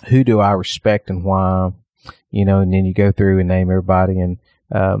 who do I respect and why? And then you go through and name everybody and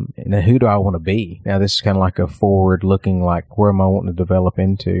then who do I want to be? Now, this is kind of like a forward looking, like, where am I wanting to develop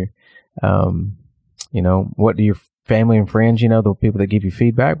into? What do your family and friends, the people that give you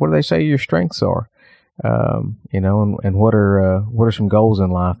feedback, what do they say your strengths are? And what are some goals in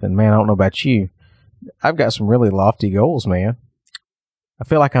life? And man, I don't know about you. I've got some really lofty goals, man. I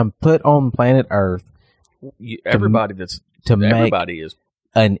feel like I'm put on planet Earth. Everybody is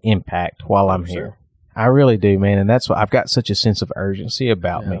an impact while I'm here. I really do, man. And that's why I've got such a sense of urgency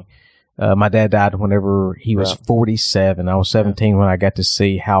about me. My dad died whenever he was 47. I was 17 when I got to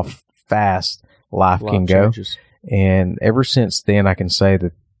see how fast life can go. Changes. And ever since then, I can say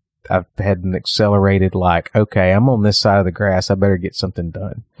that I've had an accelerated, like, okay, I'm on this side of the grass. I better get something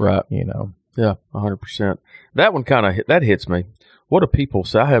done. Right. Yeah, 100%. That one that hits me. What do people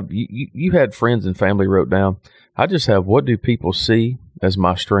say? I have, you had friends and family wrote down. I just have, what do people see as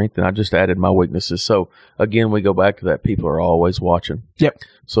my strength? And I just added my weaknesses. So again, we go back to that. People are always watching. Yep.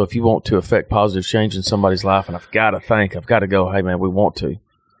 So if you want to affect positive change in somebody's life, and I've got to go, hey man, we want to.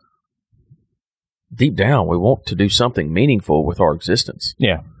 Deep down, we want to do something meaningful with our existence.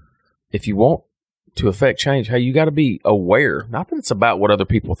 Yeah. If you want to affect change, hey, you got to be aware. Not that it's about what other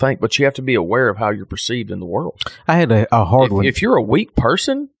people think, but you have to be aware of how you're perceived in the world. I had a hard one. If you're a weak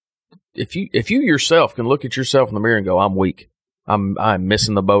person, if you yourself can look at yourself in the mirror and go, I'm weak, I'm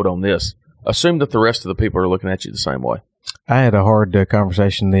missing the boat on this, assume that the rest of the people are looking at you the same way. I had a hard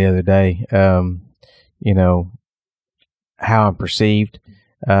conversation the other day, how I'm perceived.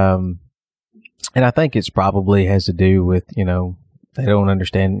 And I think it's probably has to do with, they don't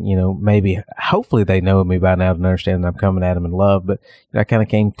understand, maybe, hopefully they know me by now and understand that I'm coming at them in love. But I kind of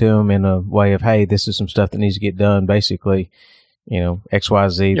came to them in a way of, hey, this is some stuff that needs to get done. Basically, X, Y,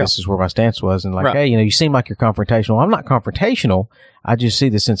 Z, This is where my stance was. And like, hey, you seem like you're confrontational. I'm not confrontational. I just see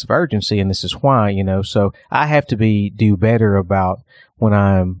the sense of urgency, and this is why, so I have to do better about when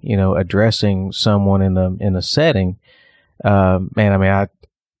I'm, addressing someone in a setting.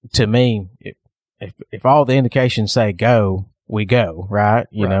 To me, if all the indications say go, we go, right?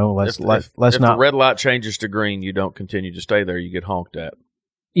 Let's not. If the red light changes to green, you don't continue to stay there. You get honked at.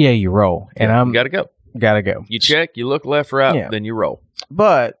 Yeah, you roll, and you got to go. Gotta go. You check, you look left, right, then you roll.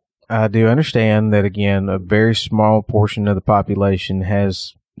 But I do understand that, again, a very small portion of the population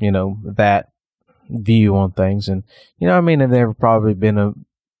has, that view on things. And, I've never probably been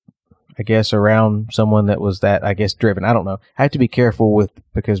around someone that was that, driven. I don't know. I have to be careful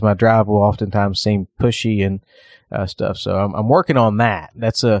because my drive will oftentimes seem pushy and stuff. So I'm working on that.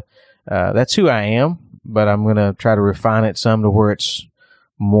 That's who I am, but I'm going to try to refine it some to where it's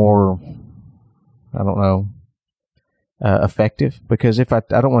more, effective, because if I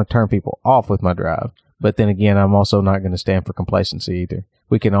don't want to turn people off with my drive, but then again, I'm also not going to stand for complacency either.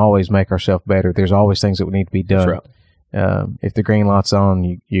 We can always make ourselves better. There's always things that would need to be done. That's right. If the green light's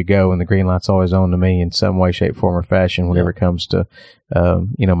on, you go, and the green light's always on to me in some way, shape, form, or fashion whenever it comes to,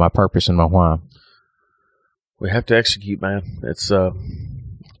 my purpose and my why. We have to execute, man. It's, I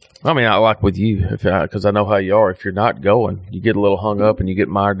like with you, because I know how you are. If you're not going, you get a little hung up and you get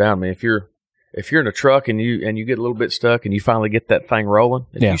mired down. I mean, if you're in a truck and you get a little bit stuck and you finally get that thing rolling,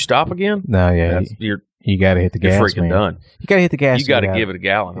 if you stop again, you got to hit the gas. You're freaking done. You got to hit the gas. You got to give it a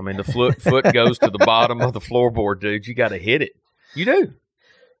gallon. I mean, the foot goes to the bottom of the floorboard, dude. You got to hit it. You do.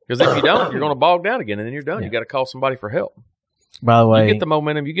 Because if you don't, you're going to bog down again, and then you're done. Yeah. You got to call somebody for help. By the way, you get the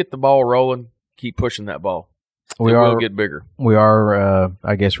momentum, you get the ball rolling, keep pushing that ball. It will get bigger. We are,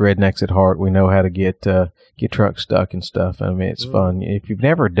 I guess, rednecks at heart. We know how to get trucks stuck and stuff. I mean, it's fun. If you've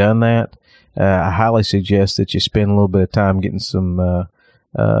never done that, I highly suggest that you spend a little bit of time getting some mud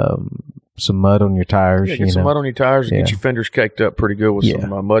on your tires. Yeah, get some mud on your tires and get your fenders caked up pretty good with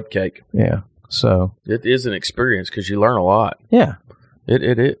some mud cake. Yeah. So it is an experience because you learn a lot. Yeah.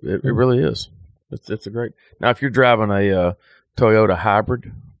 It really is. It's a great. Now, if you're driving a Toyota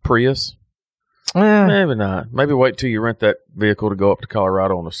hybrid Prius, maybe not. Maybe wait till you rent that vehicle to go up to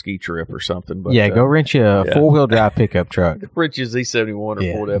Colorado on a ski trip or something. But, go rent you a 4-wheel drive pickup truck. Rent you a Z71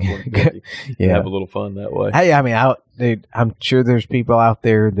 or Ford F-150. Have a little fun that way. Hey, I mean, dude, I'm sure there's people out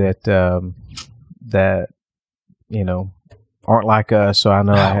there that aren't like us. So I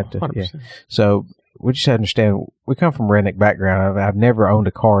know I have to. 100%. Yeah. So we just understand. We come from redneck background. I've never owned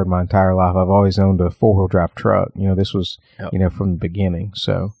a car in my entire life. I've always owned a 4-wheel drive truck. This was from the beginning.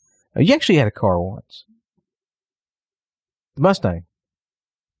 So. You actually had a car once. The Mustang.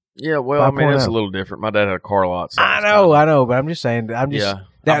 Yeah, well, I mean, it's a little different. My dad had a car lot. So I know, but I'm just saying. I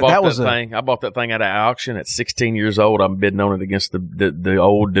bought that thing at an auction at 16 years old. I'm bidding on it against the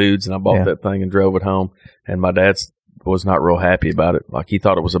old dudes, and I bought that thing and drove it home. And my dad was not real happy about it. Like, he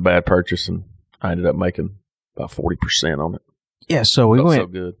thought it was a bad purchase, and I ended up making about 40% on it. Yeah, so we went. So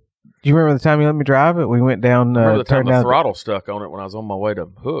good. Do you remember the time you let me drive it? We went down. I remember the time the throttle stuck on it when I was on my way to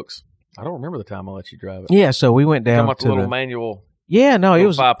Hooks. I don't remember the time I let you drive it. Yeah, so we went down to the little manual. Yeah, no, it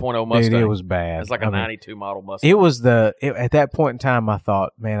was 5.0 Mustang. Dude, it was bad. It's like a 92 model Mustang. It was at that point in time, I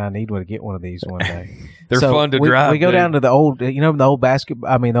thought, man, I need to get one of these one day. They're fun to drive. We go down to the old, the old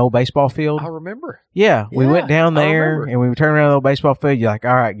the old baseball field. I remember. Yeah, we went down there and we turned around the old baseball field. You're like,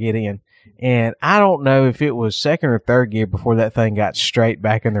 all right, get in. And I don't know if it was second or third gear before that thing got straight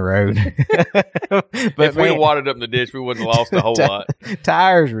back in the road. But if we wadded up in the ditch, we wouldn't have lost a whole lot.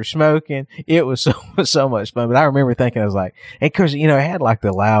 Tires were smoking. It was so much fun. But I remember thinking, I was like, and because, it had like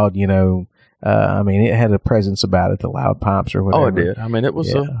the loud, it had a presence about it, the loud pipes or whatever. Oh, it did. I mean, it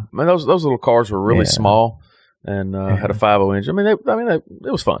was, those little cars were really small and had a 5.0 engine.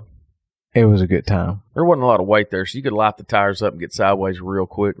 It was fun. It was a good time. There wasn't a lot of weight there, so you could light the tires up and get sideways real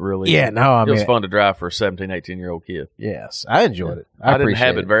quick, really. Yeah, no, it was fun to drive for a 17, 18-year-old kid. Yes, I enjoyed it. I didn't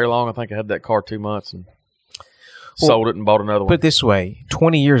have it very long. I think I had that car 2 months and sold it and bought another one. Put it this way,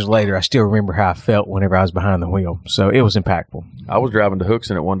 20 years later, I still remember how I felt whenever I was behind the wheel, so it was impactful. I was driving to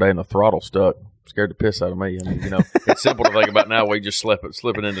Hooks in it one day and the throttle stuck. Scared the piss out of me. I mean, it's simple to think about now where you just slip it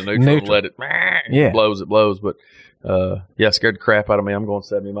into neutral and let it, it blows, but scared the crap out of me. I'm going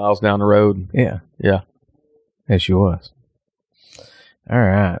 70 miles down the road. Yeah. Yes, she was. All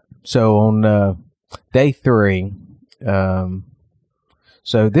right. So on day 3,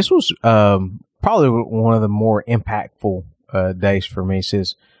 so this was probably one of the more impactful days for me. It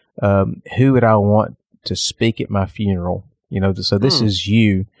says, who would I want to speak at my funeral? So this is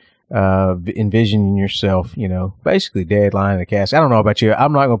you. Envisioning yourself, basically dead, lying in a casket. I don't know about you.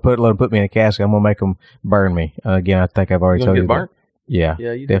 I'm not going to let them put me in a casket. I'm going to make them burn me. Again, I think I've already told you. Burnt? Yeah,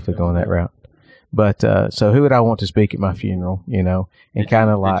 you definitely going that route. But so who would I want to speak at my funeral? And kind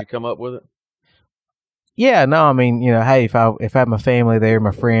of like. Did you come up with it? Yeah, no, I mean, hey, if I have my family there,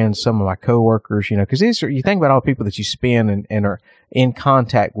 my friends, some of my coworkers, because these are, you think about all the people that you spend and are in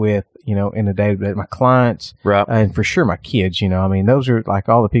contact with, in the day, my clients, right, and for sure my kids, those are like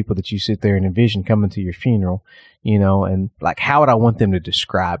all the people that you sit there and envision coming to your funeral, and like, how would I want them to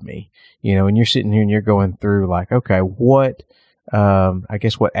describe me, and you're sitting here and you're going through like, okay, what, I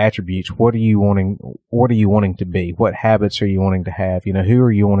guess what attributes, what are you wanting to be? What habits are you wanting to have? Who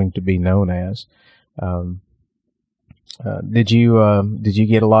are you wanting to be known as? Did you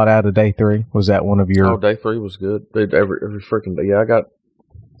get a lot out of day 3? Was that one of your? Oh, day 3 was good. Every freaking day. Yeah, I got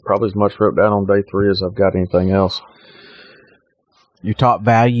probably as much wrote down on day 3 as I've got anything else. Your top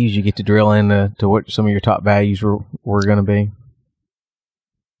values, you get to drill into what some of your top values were going to be.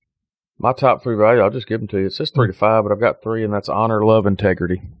 My top 3 values, I'll just give them to you. It says 3 to 5, but I've got 3, and that's honor, love,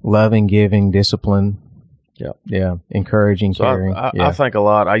 integrity. Loving, giving, discipline. Yeah. Encouraging, caring. I think a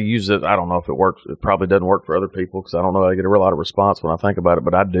lot. I use it. I don't know if it works. It probably doesn't work for other people because I don't know. I get a real lot of response when I think about it,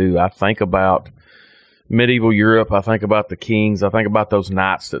 but I do. I think about medieval Europe. I think about the kings. I think about those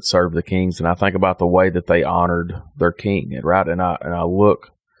knights that served the kings, and I think about the way that they honored their king. Right, and I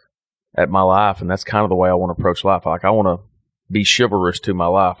look at my life, and that's kind of the way I want to approach life. Like, I want to be chivalrous to my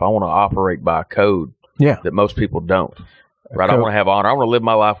life. I want to operate by a code that most people don't. Right, I want to have honor. I want to live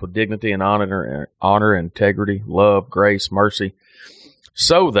my life with dignity and honor, integrity, love, grace, mercy,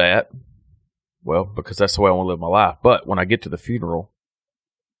 so that, because that's the way I want to live my life. But when I get to the funeral,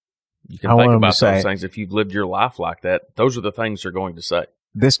 You can think about those things. If you've lived your life like that, those are the things they're going to say.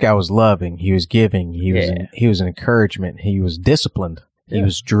 This guy was loving. He was giving. He was an encouragement. He was disciplined. He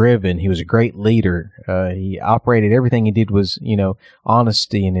was driven. He was a great leader. He operated, everything he did was,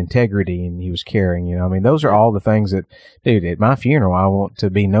 honesty and integrity, and he was caring. I mean, those are all the things that, dude, at my funeral, I want to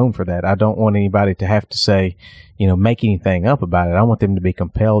be known for that. I don't want anybody to have to say, make anything up about it. I want them to be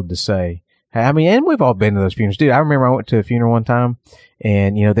compelled to say, hey, I mean, and we've all been to those funerals. Dude, I remember I went to a funeral one time,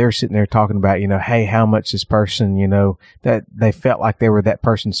 and, they were sitting there talking about, hey, how much this person, that they felt like they were that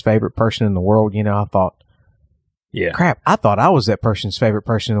person's favorite person in the world. I thought, yeah, crap, I thought I was that person's favorite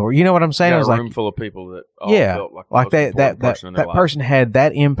person in the world. You know what I'm saying? You got I was a room full of people that all felt like that person had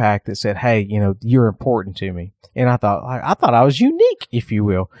that impact that said, hey, you're important to me. And I thought I was unique, if you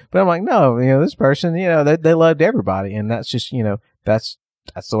will. But I'm like, no, this person, they loved everybody. And that's just, that's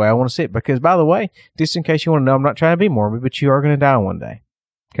the way I want to see it. Because, by the way, just in case you want to know, I'm not trying to be morbid, but you are going to die one day.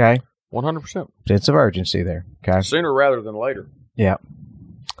 Okay? 100%. Sense of urgency there. Okay? Sooner rather than later. Yeah.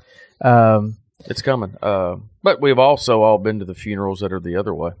 It's coming. But we've also all been to the funerals that are the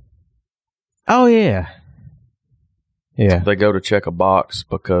other way. Oh, yeah. Yeah. They go to check a box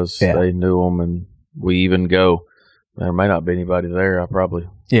because they knew them, and we even go. There may not be anybody there.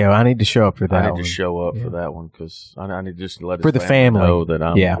 Yeah, well, I need to show up for that one. I need to show up for that one because I need just to let his family know that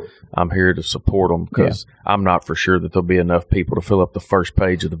I'm here to support them because I'm not for sure that there'll be enough people to fill up the first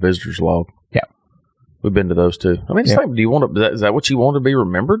page of the visitor's log. Yeah. We've been to those too. I mean, do you want to, is that what you want to be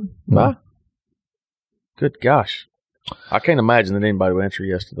remembered by? Good gosh. I can't imagine that anybody would answer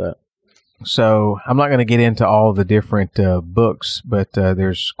yes to that. So I'm not going to get into all the different books, but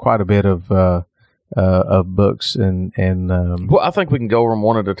there's quite a bit of books and well, I think we can go over them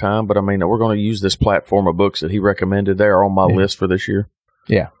one at a time, but I mean, we're going to use this platform of books that he recommended. They're on my list for this year.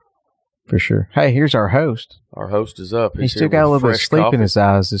 Yeah, for sure. Hey, here's our host. Our host is up. He's still got a little bit of sleep in his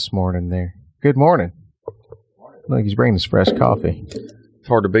eyes this morning there. Good morning. Look, he's bringing us fresh coffee. It's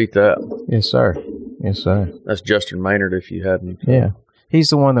hard to beat that. Yes, sir. Yes, sir. That's Justin Maynard if you hadn't. Yeah.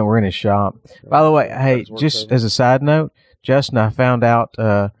 He's the one that we're in his shop. By the way, hey, just as a side note, Justin, I found out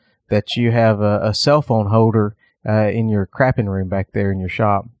that you have a cell phone holder in your crapping room back there in your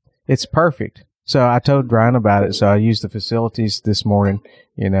shop. It's perfect. So I told Ryan about it. So I used the facilities this morning,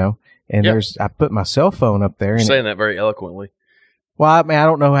 and I put my cell phone up there. You're saying that very eloquently. Well, I mean, I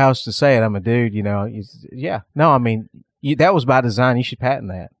don't know how else to say it. I'm a dude, Yeah. No, I mean, that was by design. You should patent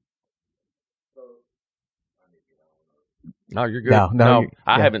that. No, you're good. No,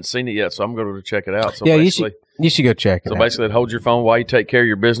 I haven't seen it yet, so I'm going to check it out. So yeah, you should go check it out. So basically, it holds your phone while you take care of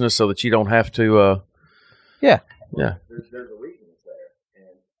your business so that you don't have to. Yeah. Yeah. There's a reason it's there.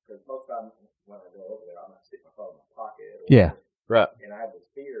 And because most times when I go over there, I'm not sticking my phone in my pocket. Yeah. Right. And I have this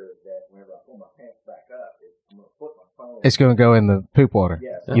fear that whenever I pull my pants back up, I'm going to put my phone. It's going to go in the poop water.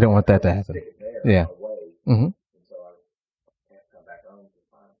 Yeah, so you don't want that to happen. Stick it there away. Mm-hmm. And so I can't come back home to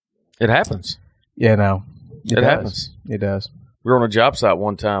find it. It happens. Yeah, no. It happens. It does. We were on a job site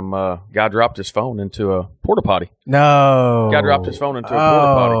one time. Guy dropped his phone into a porta potty. No. Guy dropped his phone into a porta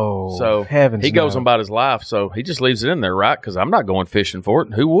potty. So heavens, he goes on about his life. So he just leaves it in there, right? Because I'm not going fishing for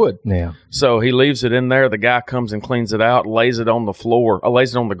it. Who would? Yeah. So he leaves it in there. The guy comes and cleans it out, lays it on the floor,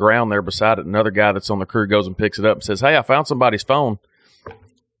 lays it on the ground there beside it. Another guy that's on the crew goes and picks it up and says, "Hey, I found somebody's phone."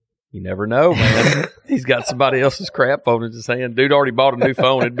 You never know, man. He's got somebody else's crap phone in his hand. Dude already bought a new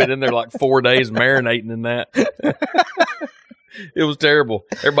phone. It'd been in there like 4 days marinating in that. It was terrible.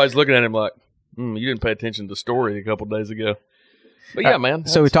 Everybody's looking at him like, you didn't pay attention to the story a couple of days ago. But yeah, man.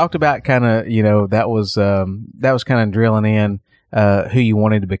 So we talked about kind of, that was kind of drilling in who you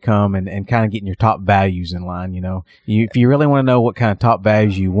wanted to become and kind of getting your top values in line. If you really want to know what kind of top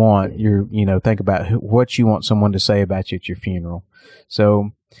values you want, think about what you want someone to say about you at your funeral.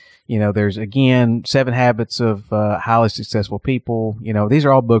 So, there's, again, 7 Habits of Highly Successful People. These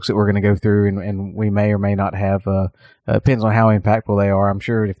are all books that we're going to go through, and we may or may not have, depends on how impactful they are. I'm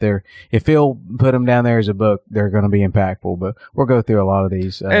sure if Phil put them down there as a book, they're going to be impactful, but we'll go through a lot of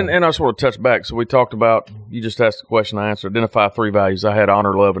these. And I just want to touch back. So we talked about, you just asked the question, I answered, identify 3 values. I had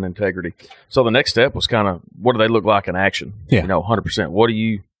honor, love, and integrity. So the next step was kind of, what do they look like in action? Yeah.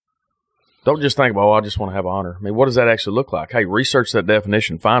 100%. Don't just think about, I just want to have honor. I mean, what does that actually look like? Hey, research that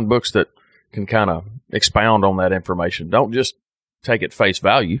definition. Find books that can kind of expound on that information. Don't just take it face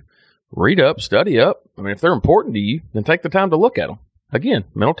value. Read up, study up. I mean, if they're important to you, then take the time to look at them. Again,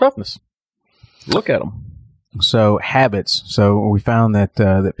 mental toughness. Look at them. So habits. So we found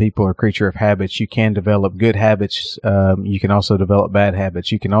that people are a creature of habits. You can develop good habits. You can also develop bad habits.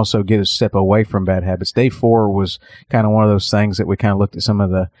 You can also get a step away from bad habits. Day 4 was kind of one of those things that we kind of looked at some of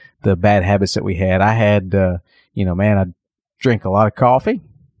the bad habits that we had. I had, I drink a lot of coffee.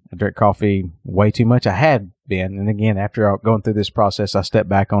 I drink coffee way too much. I had been, and again, after going through this process, I stepped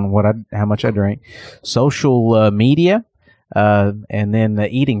back on how much I drink. Social media, and then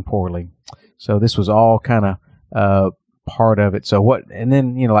eating poorly. So this was all kind of part of it. So what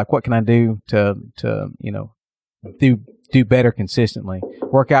can I do to do better consistently?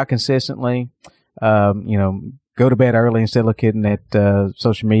 Work out consistently. Go to bed early instead of looking at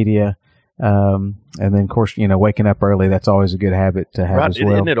social media. And then, of course, waking up early, that's always a good habit to have as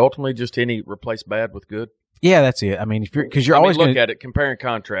well. Isn't it ultimately just replace bad with good? Yeah, that's it. I mean, you're always look at it, compare and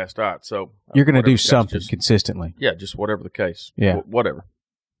contrast. All right, so you're going to do something consistently. Yeah, just whatever the case. Yeah. Whatever.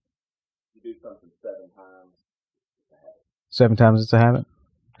 You do something 7 times, it's a habit. 7 times it's a habit?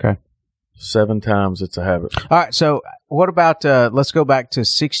 Okay. 7 times it's a habit. All right, so what about, let's go back to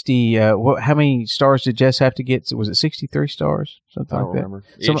 60, how many stars did Jess have to get? Was it 63 stars? Something like that? I don't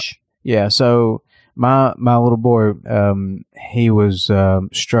remember. Yeah, so my little boy, he was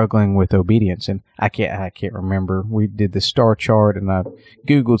struggling with obedience, and I can't remember. We did the star chart, and I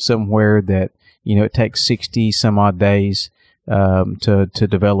Googled somewhere that it takes 60 some odd days to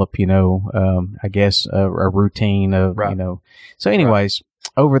develop I guess a routine of right. So, anyways,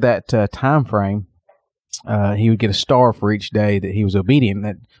 over that time frame, he would get a star for each day that he was obedient.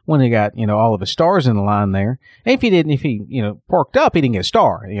 That when he got, all of his stars in the line there, and if he porked up, he didn't get a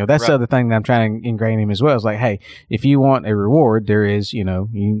star. That's the other thing that I'm trying to ingrain in him as well. Is like, hey, if you want a reward, there is,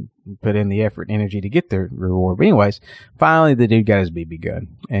 you put in the effort and energy to get the reward. But anyways, finally the dude got his BB gun.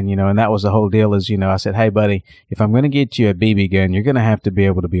 And, and that was the whole deal is, I said, hey buddy, if I'm going to get you a BB gun, you're going to have to be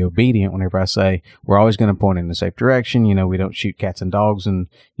able to be obedient whenever I say we're always going to point in the safe direction. We don't shoot cats and dogs and,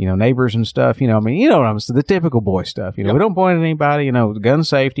 neighbors and stuff. What I'm saying, the typical boy stuff. We don't point at anybody, gun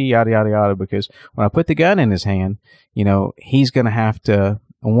safety, yada, yada, yada, because when I put the gun in his hand, he's going to have to,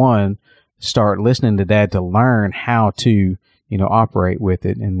 one, start listening to dad to learn how to, operate with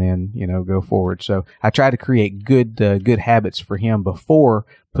it and then, go forward. So I try to create good habits for him before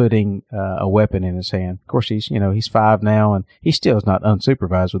putting a weapon in his hand. Of course, he's 5 now and he still is not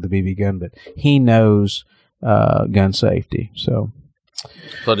unsupervised with the BB gun, but he knows gun safety. So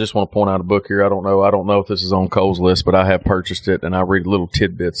I just want to point out a book here. I don't know if this is on Cole's list, but I have purchased it and I read little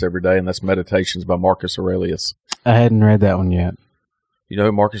tidbits every day, and that's Meditations by Marcus Aurelius. I hadn't read that one yet. You know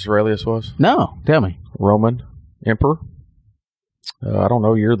who Marcus Aurelius was? No, tell me. Roman emperor. I don't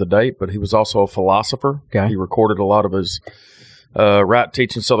know year, the date, but he was also a philosopher. Okay. He recorded a lot of his right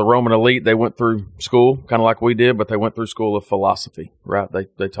teaching. So the Roman elite, they went through school, kind of like we did, but they went through school of philosophy, right?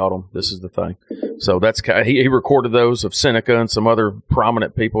 They taught them this is the thing. So that's he recorded those of Seneca and some other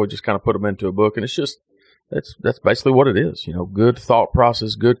prominent people. He just kind of put them into a book, and it's just that's basically what it is. Good thought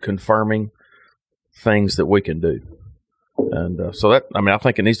process, good confirming things that we can do. And so I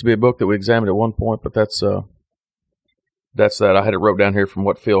think it needs to be a book that we examined at one point, but that's that. I had it wrote down here from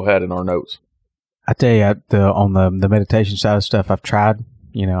what Phil had in our notes. I tell you, on the meditation side of stuff, I've tried.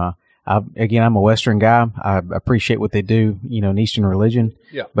 I'm a Western guy. I appreciate what they do, in Eastern religion.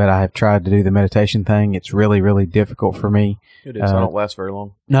 Yeah. But I have tried to do the meditation thing. It's really, really difficult for me. It is. I don't last very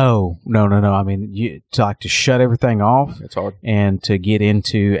long. No. I mean, to shut everything off. It's hard. And to get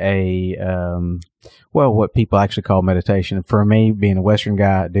into what people actually call meditation. For me, being a Western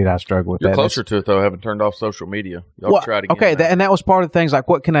guy, dude, I struggle with that. You're closer to it, though, having turned off social media. Y'all try it again. Okay, and that was part of the things, like,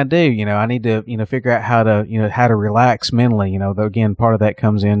 what can I do? I need to, figure out how to relax mentally. Though, again, part of that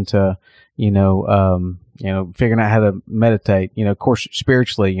comes into, figuring out how to meditate. Of course,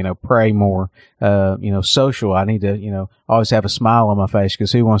 spiritually, pray more. Social, I need to, always have a smile on my face,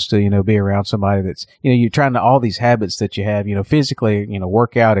 because who wants to, be around somebody that's, you're trying to, all these habits that you have, physically,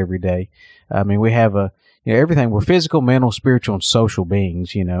 work out every day. I mean, we have everything. We're physical, mental, spiritual, and social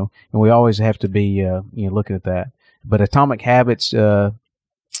beings, and we always have to be, looking at that. But Atomic Habits,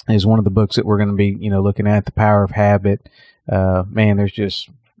 is one of the books that we're going to be, looking at. The Power of Habit. Man, there's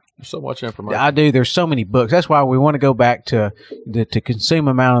so much information. There's so many books. That's why we want to go back to consume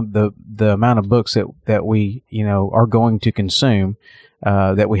amount of the amount of books that we, are going to consume.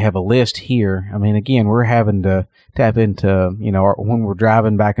 That we have a list here. I mean, again, we're having to tap into, when we're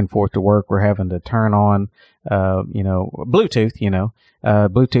driving back and forth to work, we're having to turn on, Bluetooth,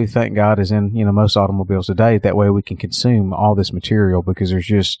 Bluetooth, thank God, is in, most automobiles today. That way we can consume all this material, because there's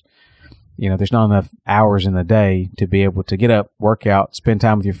just, there's not enough hours in the day to be able to get up, work out, spend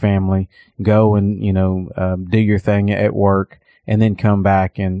time with your family, go and, do your thing at work, and then come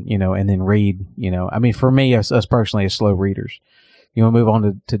back and, and then read, I mean, for me, us personally as slow readers. You want to move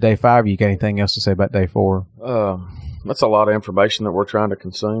on to day 5? You got anything else to say about day 4? That's a lot of information that we're trying to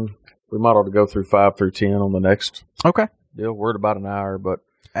consume. We might ought to go through 5 through 10 on the next deal. We're at about an hour, but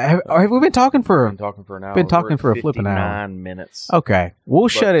Have we been talking for? Been talking for an hour. Been talking for a 59 flipping hour. 9 minutes. Okay, we'll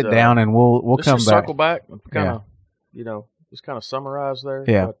shut it down and we'll come back. Circle back. Kind of, just kind of summarize there.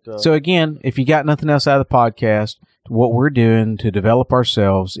 Yeah. But, so again, if you got nothing else out of the podcast, what we're doing to develop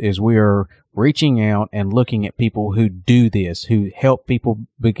ourselves is we are reaching out and looking at people who do this, who help people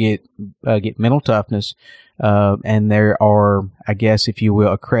get mental toughness. And there are, I guess, if you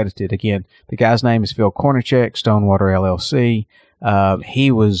will, accredited. Again, the guy's name is Phil Kornichek, Stonewater LLC.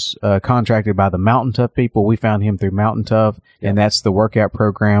 He was contracted by the Mountain Tough people. We found him through Mountain Tough, and that's the workout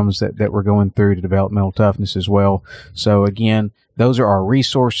programs that we're going through to develop mental toughness as well. So again, those are our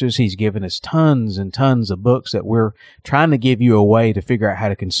resources. He's given us tons and tons of books that we're trying to give you a way to figure out how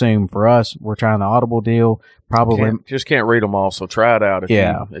to consume. For us, we're trying the Audible deal. Probably can't read them all, so try it out.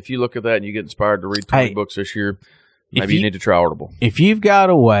 If you look at that and you get inspired to read 20 books this year, maybe you need to try Audible. If you've got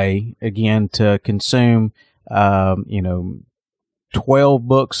a way, again, to consume, 12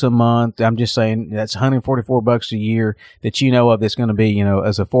 books a month. I'm just saying that's $144 a year that you know of that's going to be,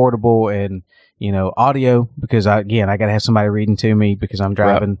 as affordable and, audio, because I got to have somebody reading to me because I'm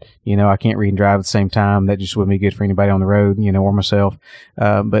driving, I can't read and drive at the same time. That just wouldn't be good for anybody on the road, or myself.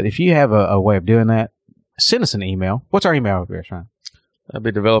 But if you have a way of doing that, send us an email. What's our email address, Ryan? That'd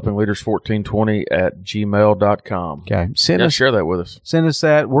be developingleaders1420@gmail.com. Okay. Share that with us. Send us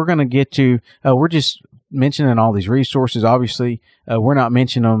that. We're going to get to, we're just mentioning all these resources. Obviously, we're not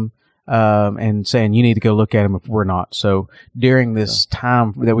mentioning them and saying you need to go look at them if we're not. So during this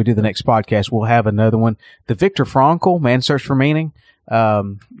time that we do the next podcast, we'll have another one. The Viktor Frankl, Man's Search for Meaning. We're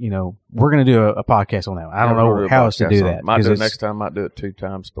going to do a podcast on that. I don't know how else to do that. Might do it next time. Might do it 2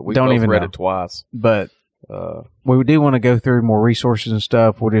 times, but we don't both even read know. it twice. But we do want to go through more resources and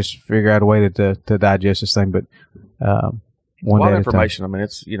stuff. We'll just figure out a way to digest this thing. But one a lot day of information. I mean,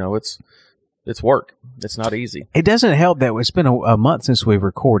 it's work. It's not easy. It doesn't help that it's been a month since we've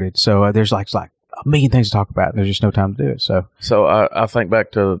recorded, so there's like a million things to talk about, and there's just no time to do it. So I think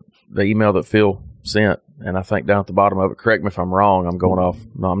back to the email that Phil sent, and I think down at the bottom of it, correct me if I'm wrong, I'm going off.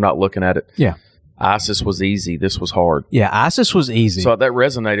 No, I'm not looking at it. Yeah. ISIS was easy. This was hard. Yeah, ISIS was easy. So that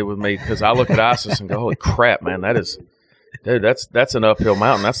resonated with me because I look at ISIS and go, holy crap, man, that's an uphill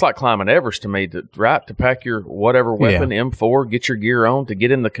mountain. That's like climbing Everest to me, to pack your whatever weapon, M4, get your gear on, to get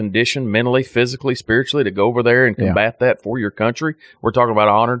in the condition mentally, physically, spiritually, to go over there and combat that for your country. We're talking about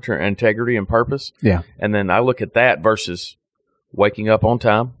honor, integrity, and purpose. Yeah. And then I look at that versus waking up on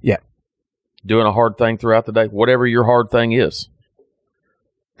time. Yeah. Doing a hard thing throughout the day, whatever your hard thing is.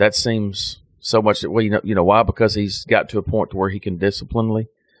 That seems so much, why? Because he's got to a point to where he can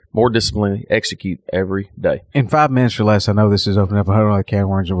more disciplined, execute every day. In 5 minutes or less, I know this is opening up a whole other can of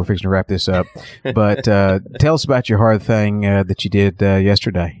worms and we're fixing to wrap this up. But tell us about your hard thing that you did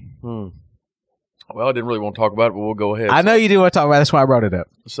yesterday. Well, I didn't really want to talk about it, but we'll go ahead. I know you do want to talk about it. That's why I brought it up.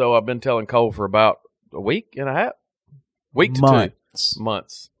 So I've been telling Cole for about a week and a half. Week to months. 2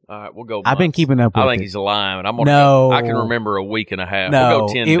 months. All right, we'll go months. I've been keeping up with I think it. he's lying. I can remember a week and a half. No, we'll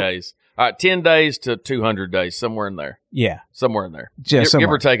go 10 days. All right, 10 days to 200 days, somewhere in there. Yeah. Somewhere in there. Just give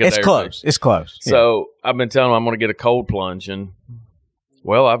or take a day. It's close. It's close. So I've been telling him I'm going to get a cold plunge. And,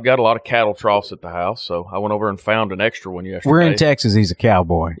 well, I've got a lot of cattle troughs at the house, so I went over and found an extra one yesterday. We're in Texas. He's a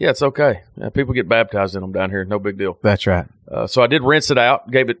cowboy. Yeah, it's okay. People get baptized in them down here. No big deal. That's right. So I did rinse it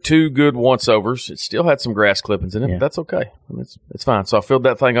out, gave it 2 good once-overs. It still had some grass clippings in it, but that's okay. I mean, it's fine. So I filled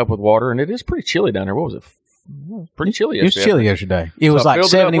that thing up with water, and it is pretty chilly down here. What was it? Pretty chilly yesterday. It was chilly yesterday. It was like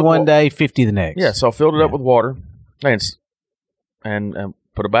 70 one day, 50 the next. Yeah, so I filled it up with water and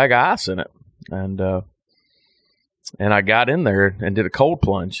put a bag of ice in it. And I got in there and did a cold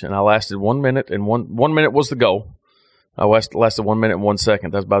plunge, and I lasted 1 minute, and one minute was the goal. I lasted 1 minute and 1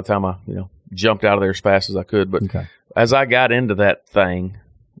 second. That's by the time I jumped out of there as fast as I could. But as I got into that thing,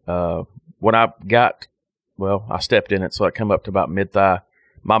 when I stepped in it, so I come up to about mid-thigh.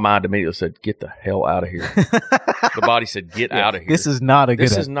 My mind immediately said, get the hell out of here. The body said, get out of here. This is not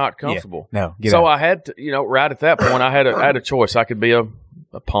This is not comfortable. Yeah. No, so I had to, right at that point, I had a choice. I could be a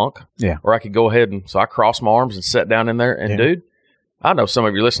punk. Yeah. Or I could go ahead so I crossed my arms and sat down in there. And dude, I know some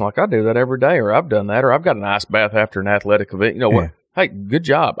of you listen like I do that every day, or I've done that, or I've got an ice bath after an athletic event. You know what? Hey, good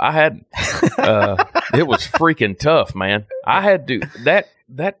job. I hadn't. It was freaking tough, man. I had to,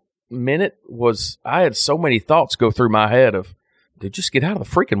 that minute I had so many thoughts go through my head of, dude, just get out of the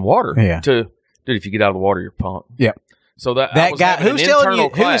freaking water. Yeah. Dude, if you get out of the water, you're pumped. Yeah. So that guy, who's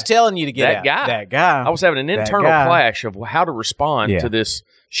telling you to get out? That guy. I was having an internal clash of how to respond to this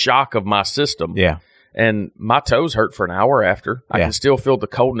shock of my system. Yeah. And my toes hurt for an hour after. I can still feel the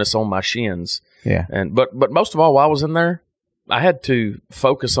coldness on my shins. Yeah. But most of all, while I was in there, I had to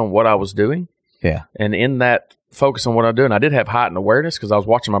focus on what I was doing. Yeah. And in that focus on what I'm doing. I did have heightened awareness because I was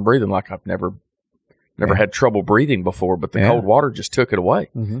watching my breathing like I've never had trouble breathing before, but the cold water just took it away.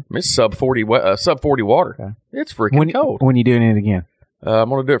 I mean, it's sub 40 water. Okay. It's freaking cold. When you doing it again? I'm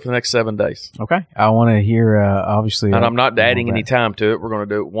going to do it for the next 7 days. Okay. I want to hear, obviously. And I'm not adding any time to it. We're going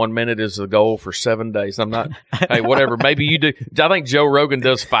to do it 1 minute is the goal for 7 days. I'm not, hey, whatever. Maybe you do. I think Joe Rogan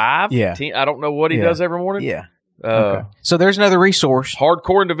does 5. Yeah. 10, I don't know what he does every morning. Yeah. Okay. So there's another resource.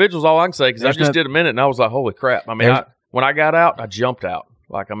 Hardcore individuals, all I can say, because I just did a minute and I was like, holy crap. I mean, when I got out, I jumped out.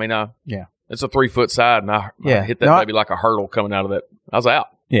 Like, I mean, it's a 3-foot side, and I hit that maybe like a hurdle coming out of that. I was out.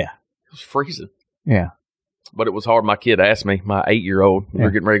 Yeah. It was freezing. Yeah. But it was hard. My kid asked me, my 8-year-old, we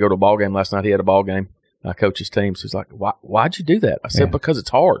were getting ready to go to a ball game last night. He had a ball game. I coach his team. So he's like, why'd you do that? I said, because it's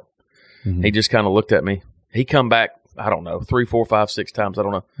hard. Mm-hmm. He just kind of looked at me. He come back, I don't know, 3, 4, 5, 6 times. I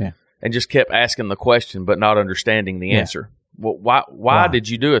don't know. Yeah. And just kept asking the question, but not understanding the answer. Well, why did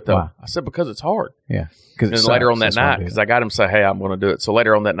you do it, though? Why? I said, because it's hard. Yeah. And then later on that night, because I got him to say, hey, I'm going to do it. So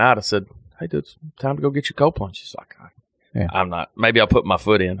later on that night, I said, hey, dude, it's time to go get your cold plunge. He's like, I'm not. Maybe I'll put my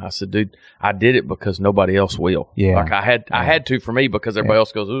foot in. I said, dude, I did it because nobody else will. Yeah. Like I had to for me because everybody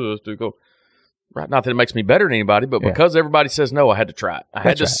else goes, ooh, it's too cool. Right. Not that it makes me better than anybody, but because everybody says no, I had to try it. I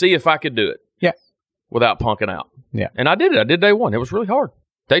had to see if I could do it. Yeah. Without punking out. Yeah. And I did it. I did day 1. It was really hard.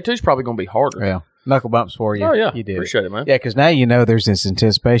 Day 2 is probably going to be harder. Yeah. Knuckle bumps for you. Oh, yeah. You did. Appreciate it, man. Yeah, because now you know there's this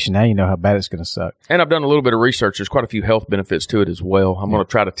anticipation. Now you know how bad it's going to suck. And I've done a little bit of research. There's quite a few health benefits to it as well. I'm going to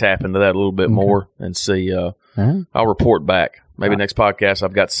try to tap into that a little bit more and see. I'll report back. Maybe next podcast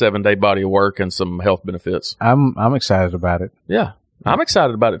I've got 7-day body of work and some health benefits. I'm excited about it. Yeah. I'm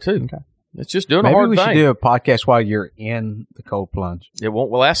excited about it, too. Okay. It's just doing a hard thing. Maybe we should do a podcast while you're in the cold plunge. It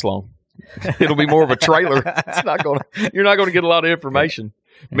won't last long. It'll be more of a trailer. It's not going. You're not going to get a lot of information.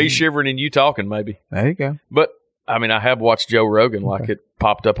 Me shivering and you talking, maybe. There you go. But I mean, I have watched Joe Rogan. Like it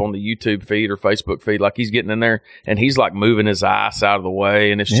popped up on the YouTube feed or Facebook feed. Like he's getting in there and he's like moving his ice out of the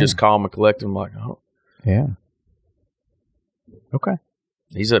way, and it's just calm and collected. I'm like, oh, yeah, okay.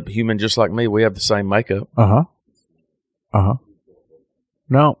 He's a human just like me. We have the same makeup. No,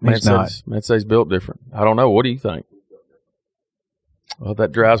 he's not. Man says he's built different. I don't know. What do you think? Well,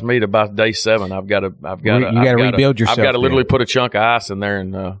 that drives me to about day 7. I've got to rebuild yourself. I've got to literally put a chunk of ice in there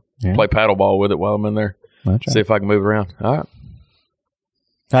and play paddleball with it while I'm in there. That's right. See if I can move around. All right.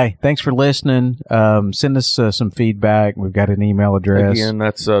 Hey, thanks for listening. Send us some feedback. We've got an email address. Again,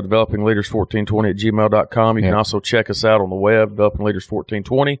 that's developingleaders1420@gmail.com. You can also check us out on the web,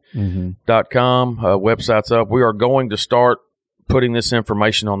 developingleaders1420.com. Website's up. We are going to start putting this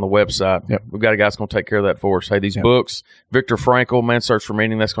information on the website. Yep. We've got a guy that's going to take care of that for us. Hey, these books, Viktor Frankl, Man's Search for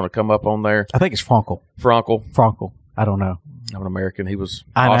Meaning, that's going to come up on there. I think it's Frankl. Frankl. I don't know. I'm an American. He was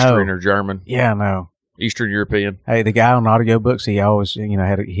Austrian or German. Yeah, I know. Eastern European. Hey, the guy on audiobooks, he always,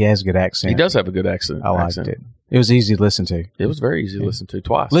 he has a good accent. He does have a good accent. I liked it. It was easy to listen to. It was very easy to listen to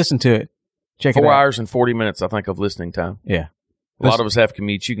twice. Listen to it. Check it out. 4 hours and 40 minutes, I think, of listening time. Yeah. A lot of us have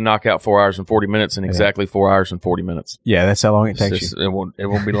commutes. You can knock out 4 hours and 40 minutes in exactly 4 hours and 40 minutes. Yeah, that's how long it takes you. It won't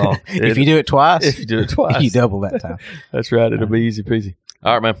be long. If you do it twice, you double that time. That's right. It'll be easy peasy.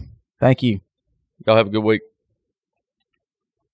 All right, man. Thank you. Y'all have a good week.